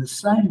ones. In the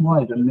same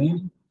way, the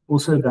men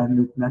also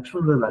abandoned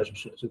natural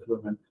relationships with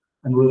women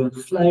and were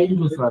inflamed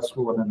with lust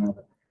for one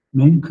another.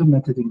 Men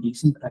committed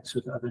indecent acts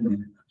with other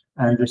men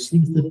and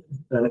received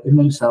in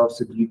themselves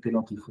the due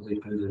penalty for their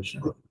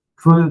perversion.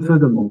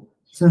 Furthermore,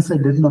 since they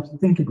did not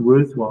think it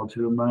worthwhile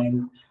to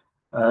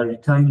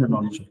retain the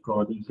knowledge of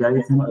God, he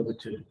gave them over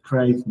to a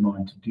depraved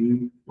mind to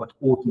do what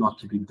ought not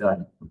to be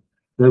done.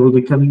 They will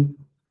become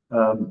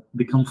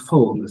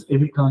full with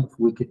every kind of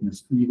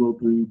wickedness, evil,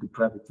 greed,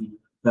 depravity.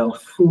 They are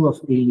full of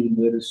envy,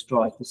 murder,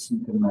 strife,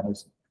 deceit, and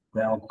malice.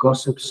 They are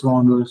gossips,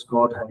 slanderers,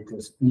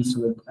 God-haters,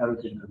 insolent,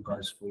 arrogant, and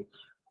boastful.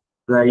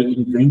 They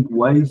invent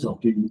ways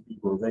of doing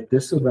evil. They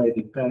disobey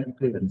their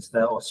parents. They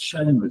are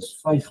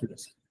shameless,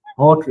 faithless,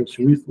 heartless,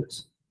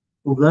 ruthless.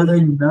 Although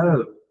they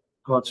know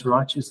God's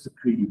righteous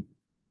decree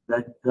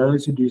that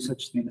those who do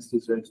such things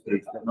deserve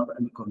death, they not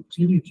only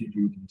continue to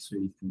do these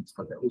very things,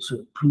 but they also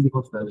approve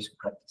of those who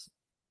practice.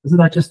 Isn't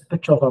that just a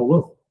picture of our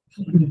world?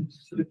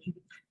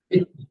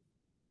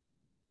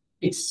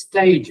 It's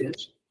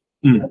stages.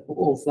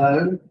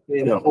 Although,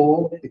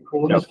 therefore,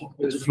 because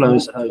It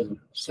flows over.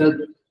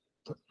 So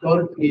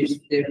God is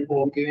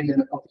therefore given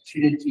an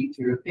opportunity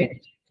to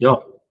repent. Yeah,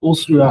 all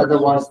throughout.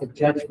 Otherwise, the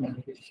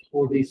judgment,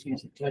 all these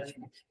things of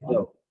judgment,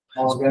 Yeah.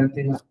 are going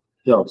to not.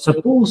 Yeah. So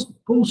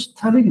Paul's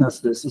telling us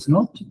this is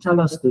not to tell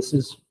us this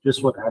is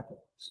just what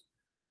happens.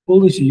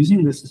 Paul is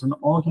using this as an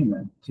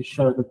argument to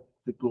show the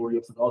glory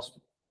of the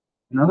gospel.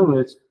 In other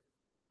words,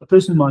 a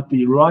person might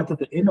be right at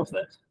the end of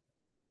that,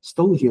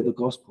 still hear the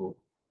gospel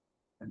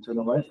and turn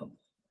away from it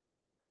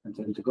and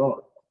turn to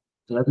God.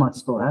 So that might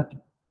still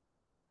happen.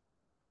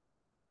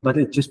 But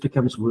it just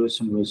becomes worse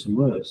and worse and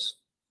worse.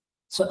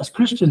 So as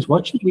Christians,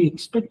 what should we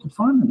expect to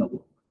find in the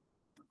world?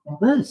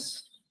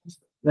 This.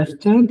 They've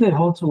turned their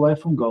hearts away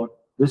from God.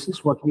 This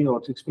is what we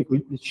ought to expect.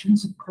 It shouldn't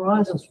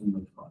surprise us when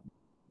we find it.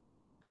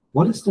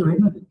 What is the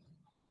remedy?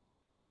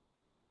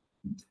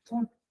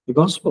 The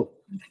gospel.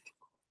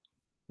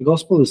 The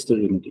gospel is the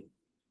remedy.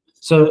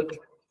 So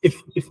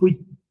if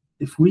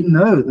we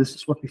know this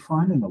is what we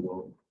find in the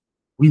world,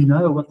 we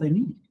know what they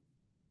need.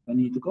 They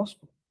need the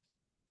gospel.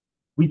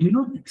 We do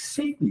not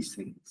accept these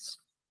things.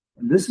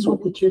 And this is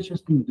what the church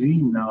has been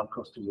doing now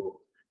across the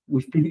world.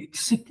 We've been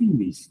accepting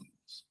these things.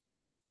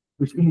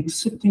 We've been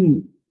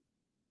accepting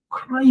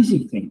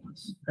crazy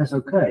things as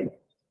okay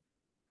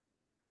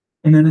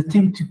in an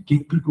attempt to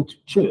get people to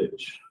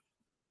church.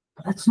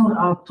 But that's not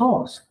our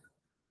task.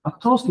 Our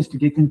task is to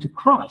get them to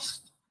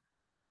Christ.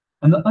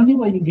 And the only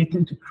way you get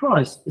them to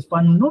Christ is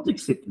by not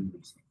accepting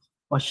these things,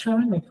 by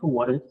showing them for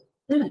what it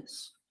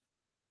is.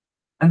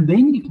 And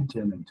then you can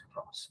turn them to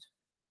Christ.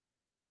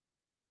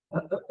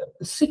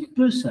 A sick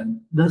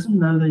person doesn't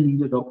know they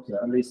need a doctor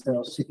unless they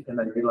are sick and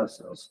they realize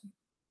they are sick.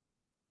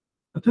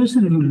 A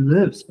person who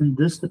lives in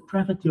this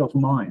depravity of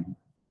mind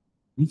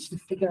needs to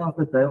figure out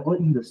that they are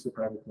in this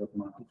depravity of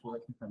mind before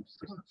they can come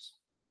to Christ.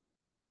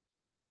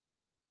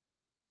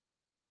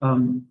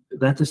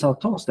 That is our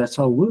task. That's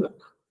our work.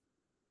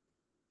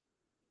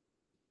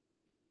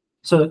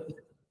 So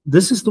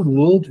this is the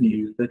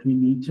worldview that we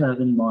need to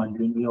have in mind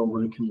when we are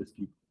working with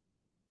people.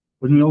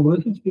 When we are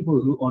working with people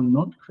who are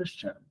not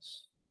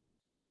Christians,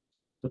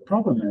 the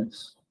problem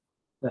is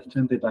they've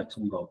turned their backs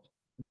on God.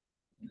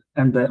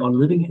 And they are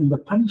living in the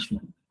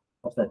punishment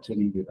of that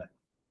turning their back.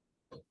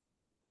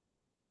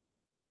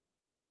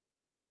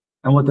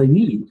 And what they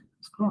need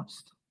is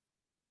Christ.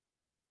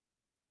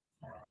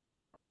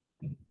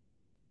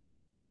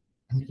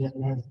 And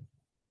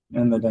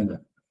they don't know.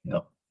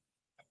 No.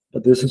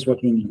 But this is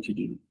what we need to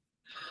do.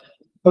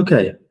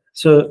 Okay,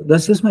 so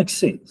does this make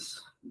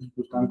sense?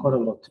 We've done quite a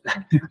lot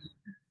today.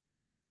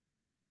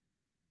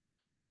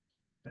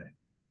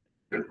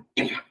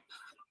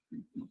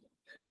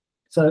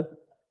 So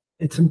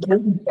it's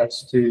important for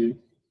us to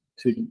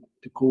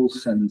call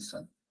sin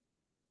sin.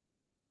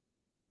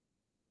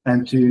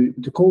 And to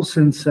call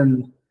sin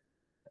sin.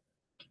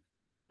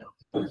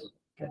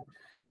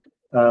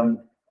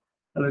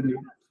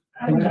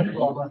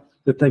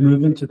 That they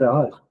move into the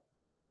eye.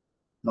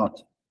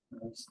 Not.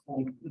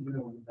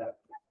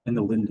 In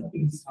the window.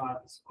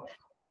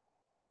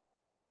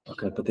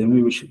 Okay, but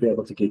then we should be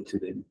able to get to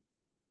them.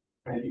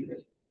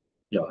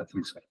 Yeah, I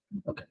think so.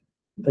 Okay.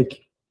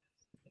 Thank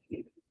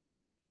you.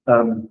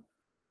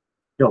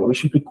 Yeah, we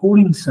should be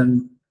calling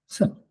sin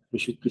sin. We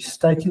should be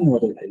stating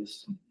what it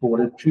is for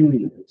what it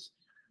truly is.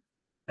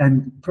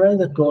 And pray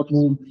that God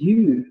will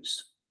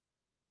use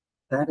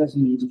that as a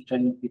means of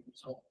changing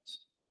people's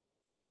hearts.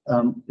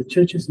 The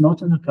church is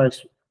not in a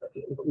place,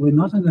 we're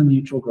not in a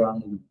neutral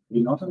ground.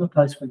 We're not in a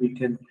place where we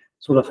can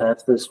sort of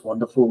have this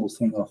wonderful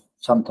thing of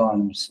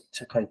sometimes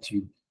it's okay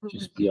to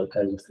just be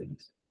okay with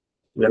things.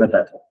 We're in a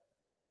battle.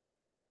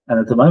 And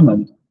at the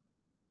moment,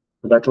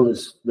 The battle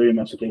is very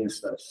much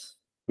against us.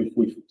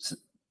 We've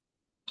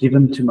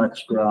given too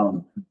much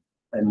ground,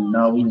 and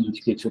now we need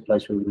to get to a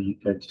place where we're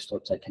going to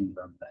start taking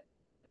ground back.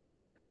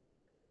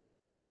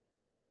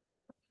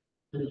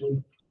 Do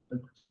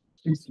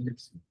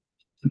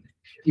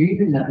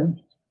you know,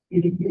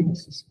 European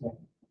system?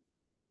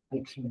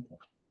 Excellent.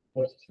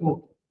 What's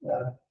your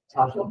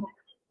title?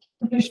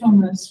 Professional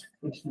nurse.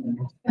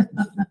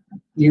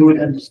 You would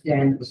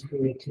understand this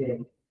very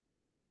clearly.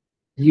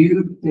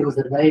 There was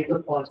a Labour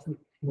Party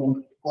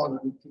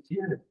parliament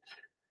here.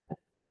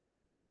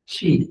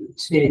 She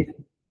said,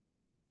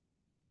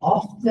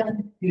 after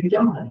you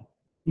die,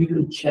 you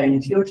can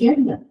change your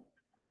gender.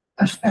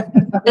 Oh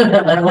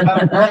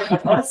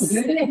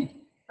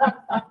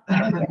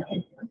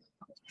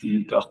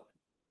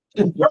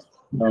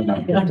my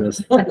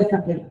goodness.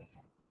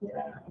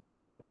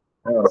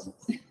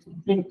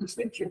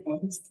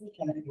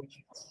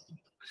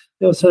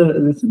 Yeah, so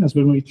the thing is,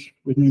 when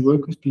we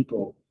work with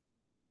people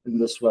in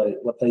this way,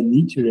 what they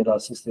need to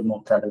realize is their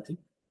mortality,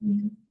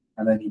 and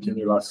they need to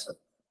realize that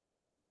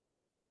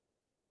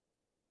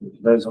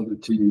those are the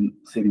two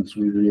things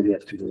we really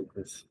have to work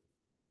with.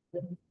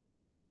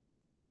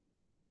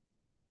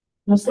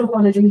 Most of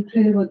all, it's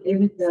incredible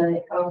every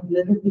day how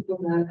little people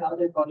know how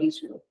their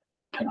bodies work.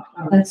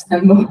 That's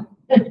number.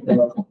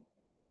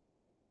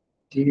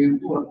 Do you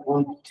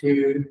want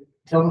to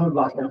tell them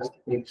about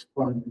the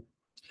experiment?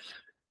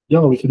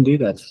 Yeah, we can do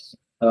that.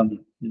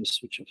 Just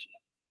switch it.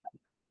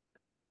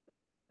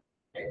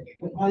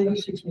 Why are you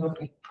switching off?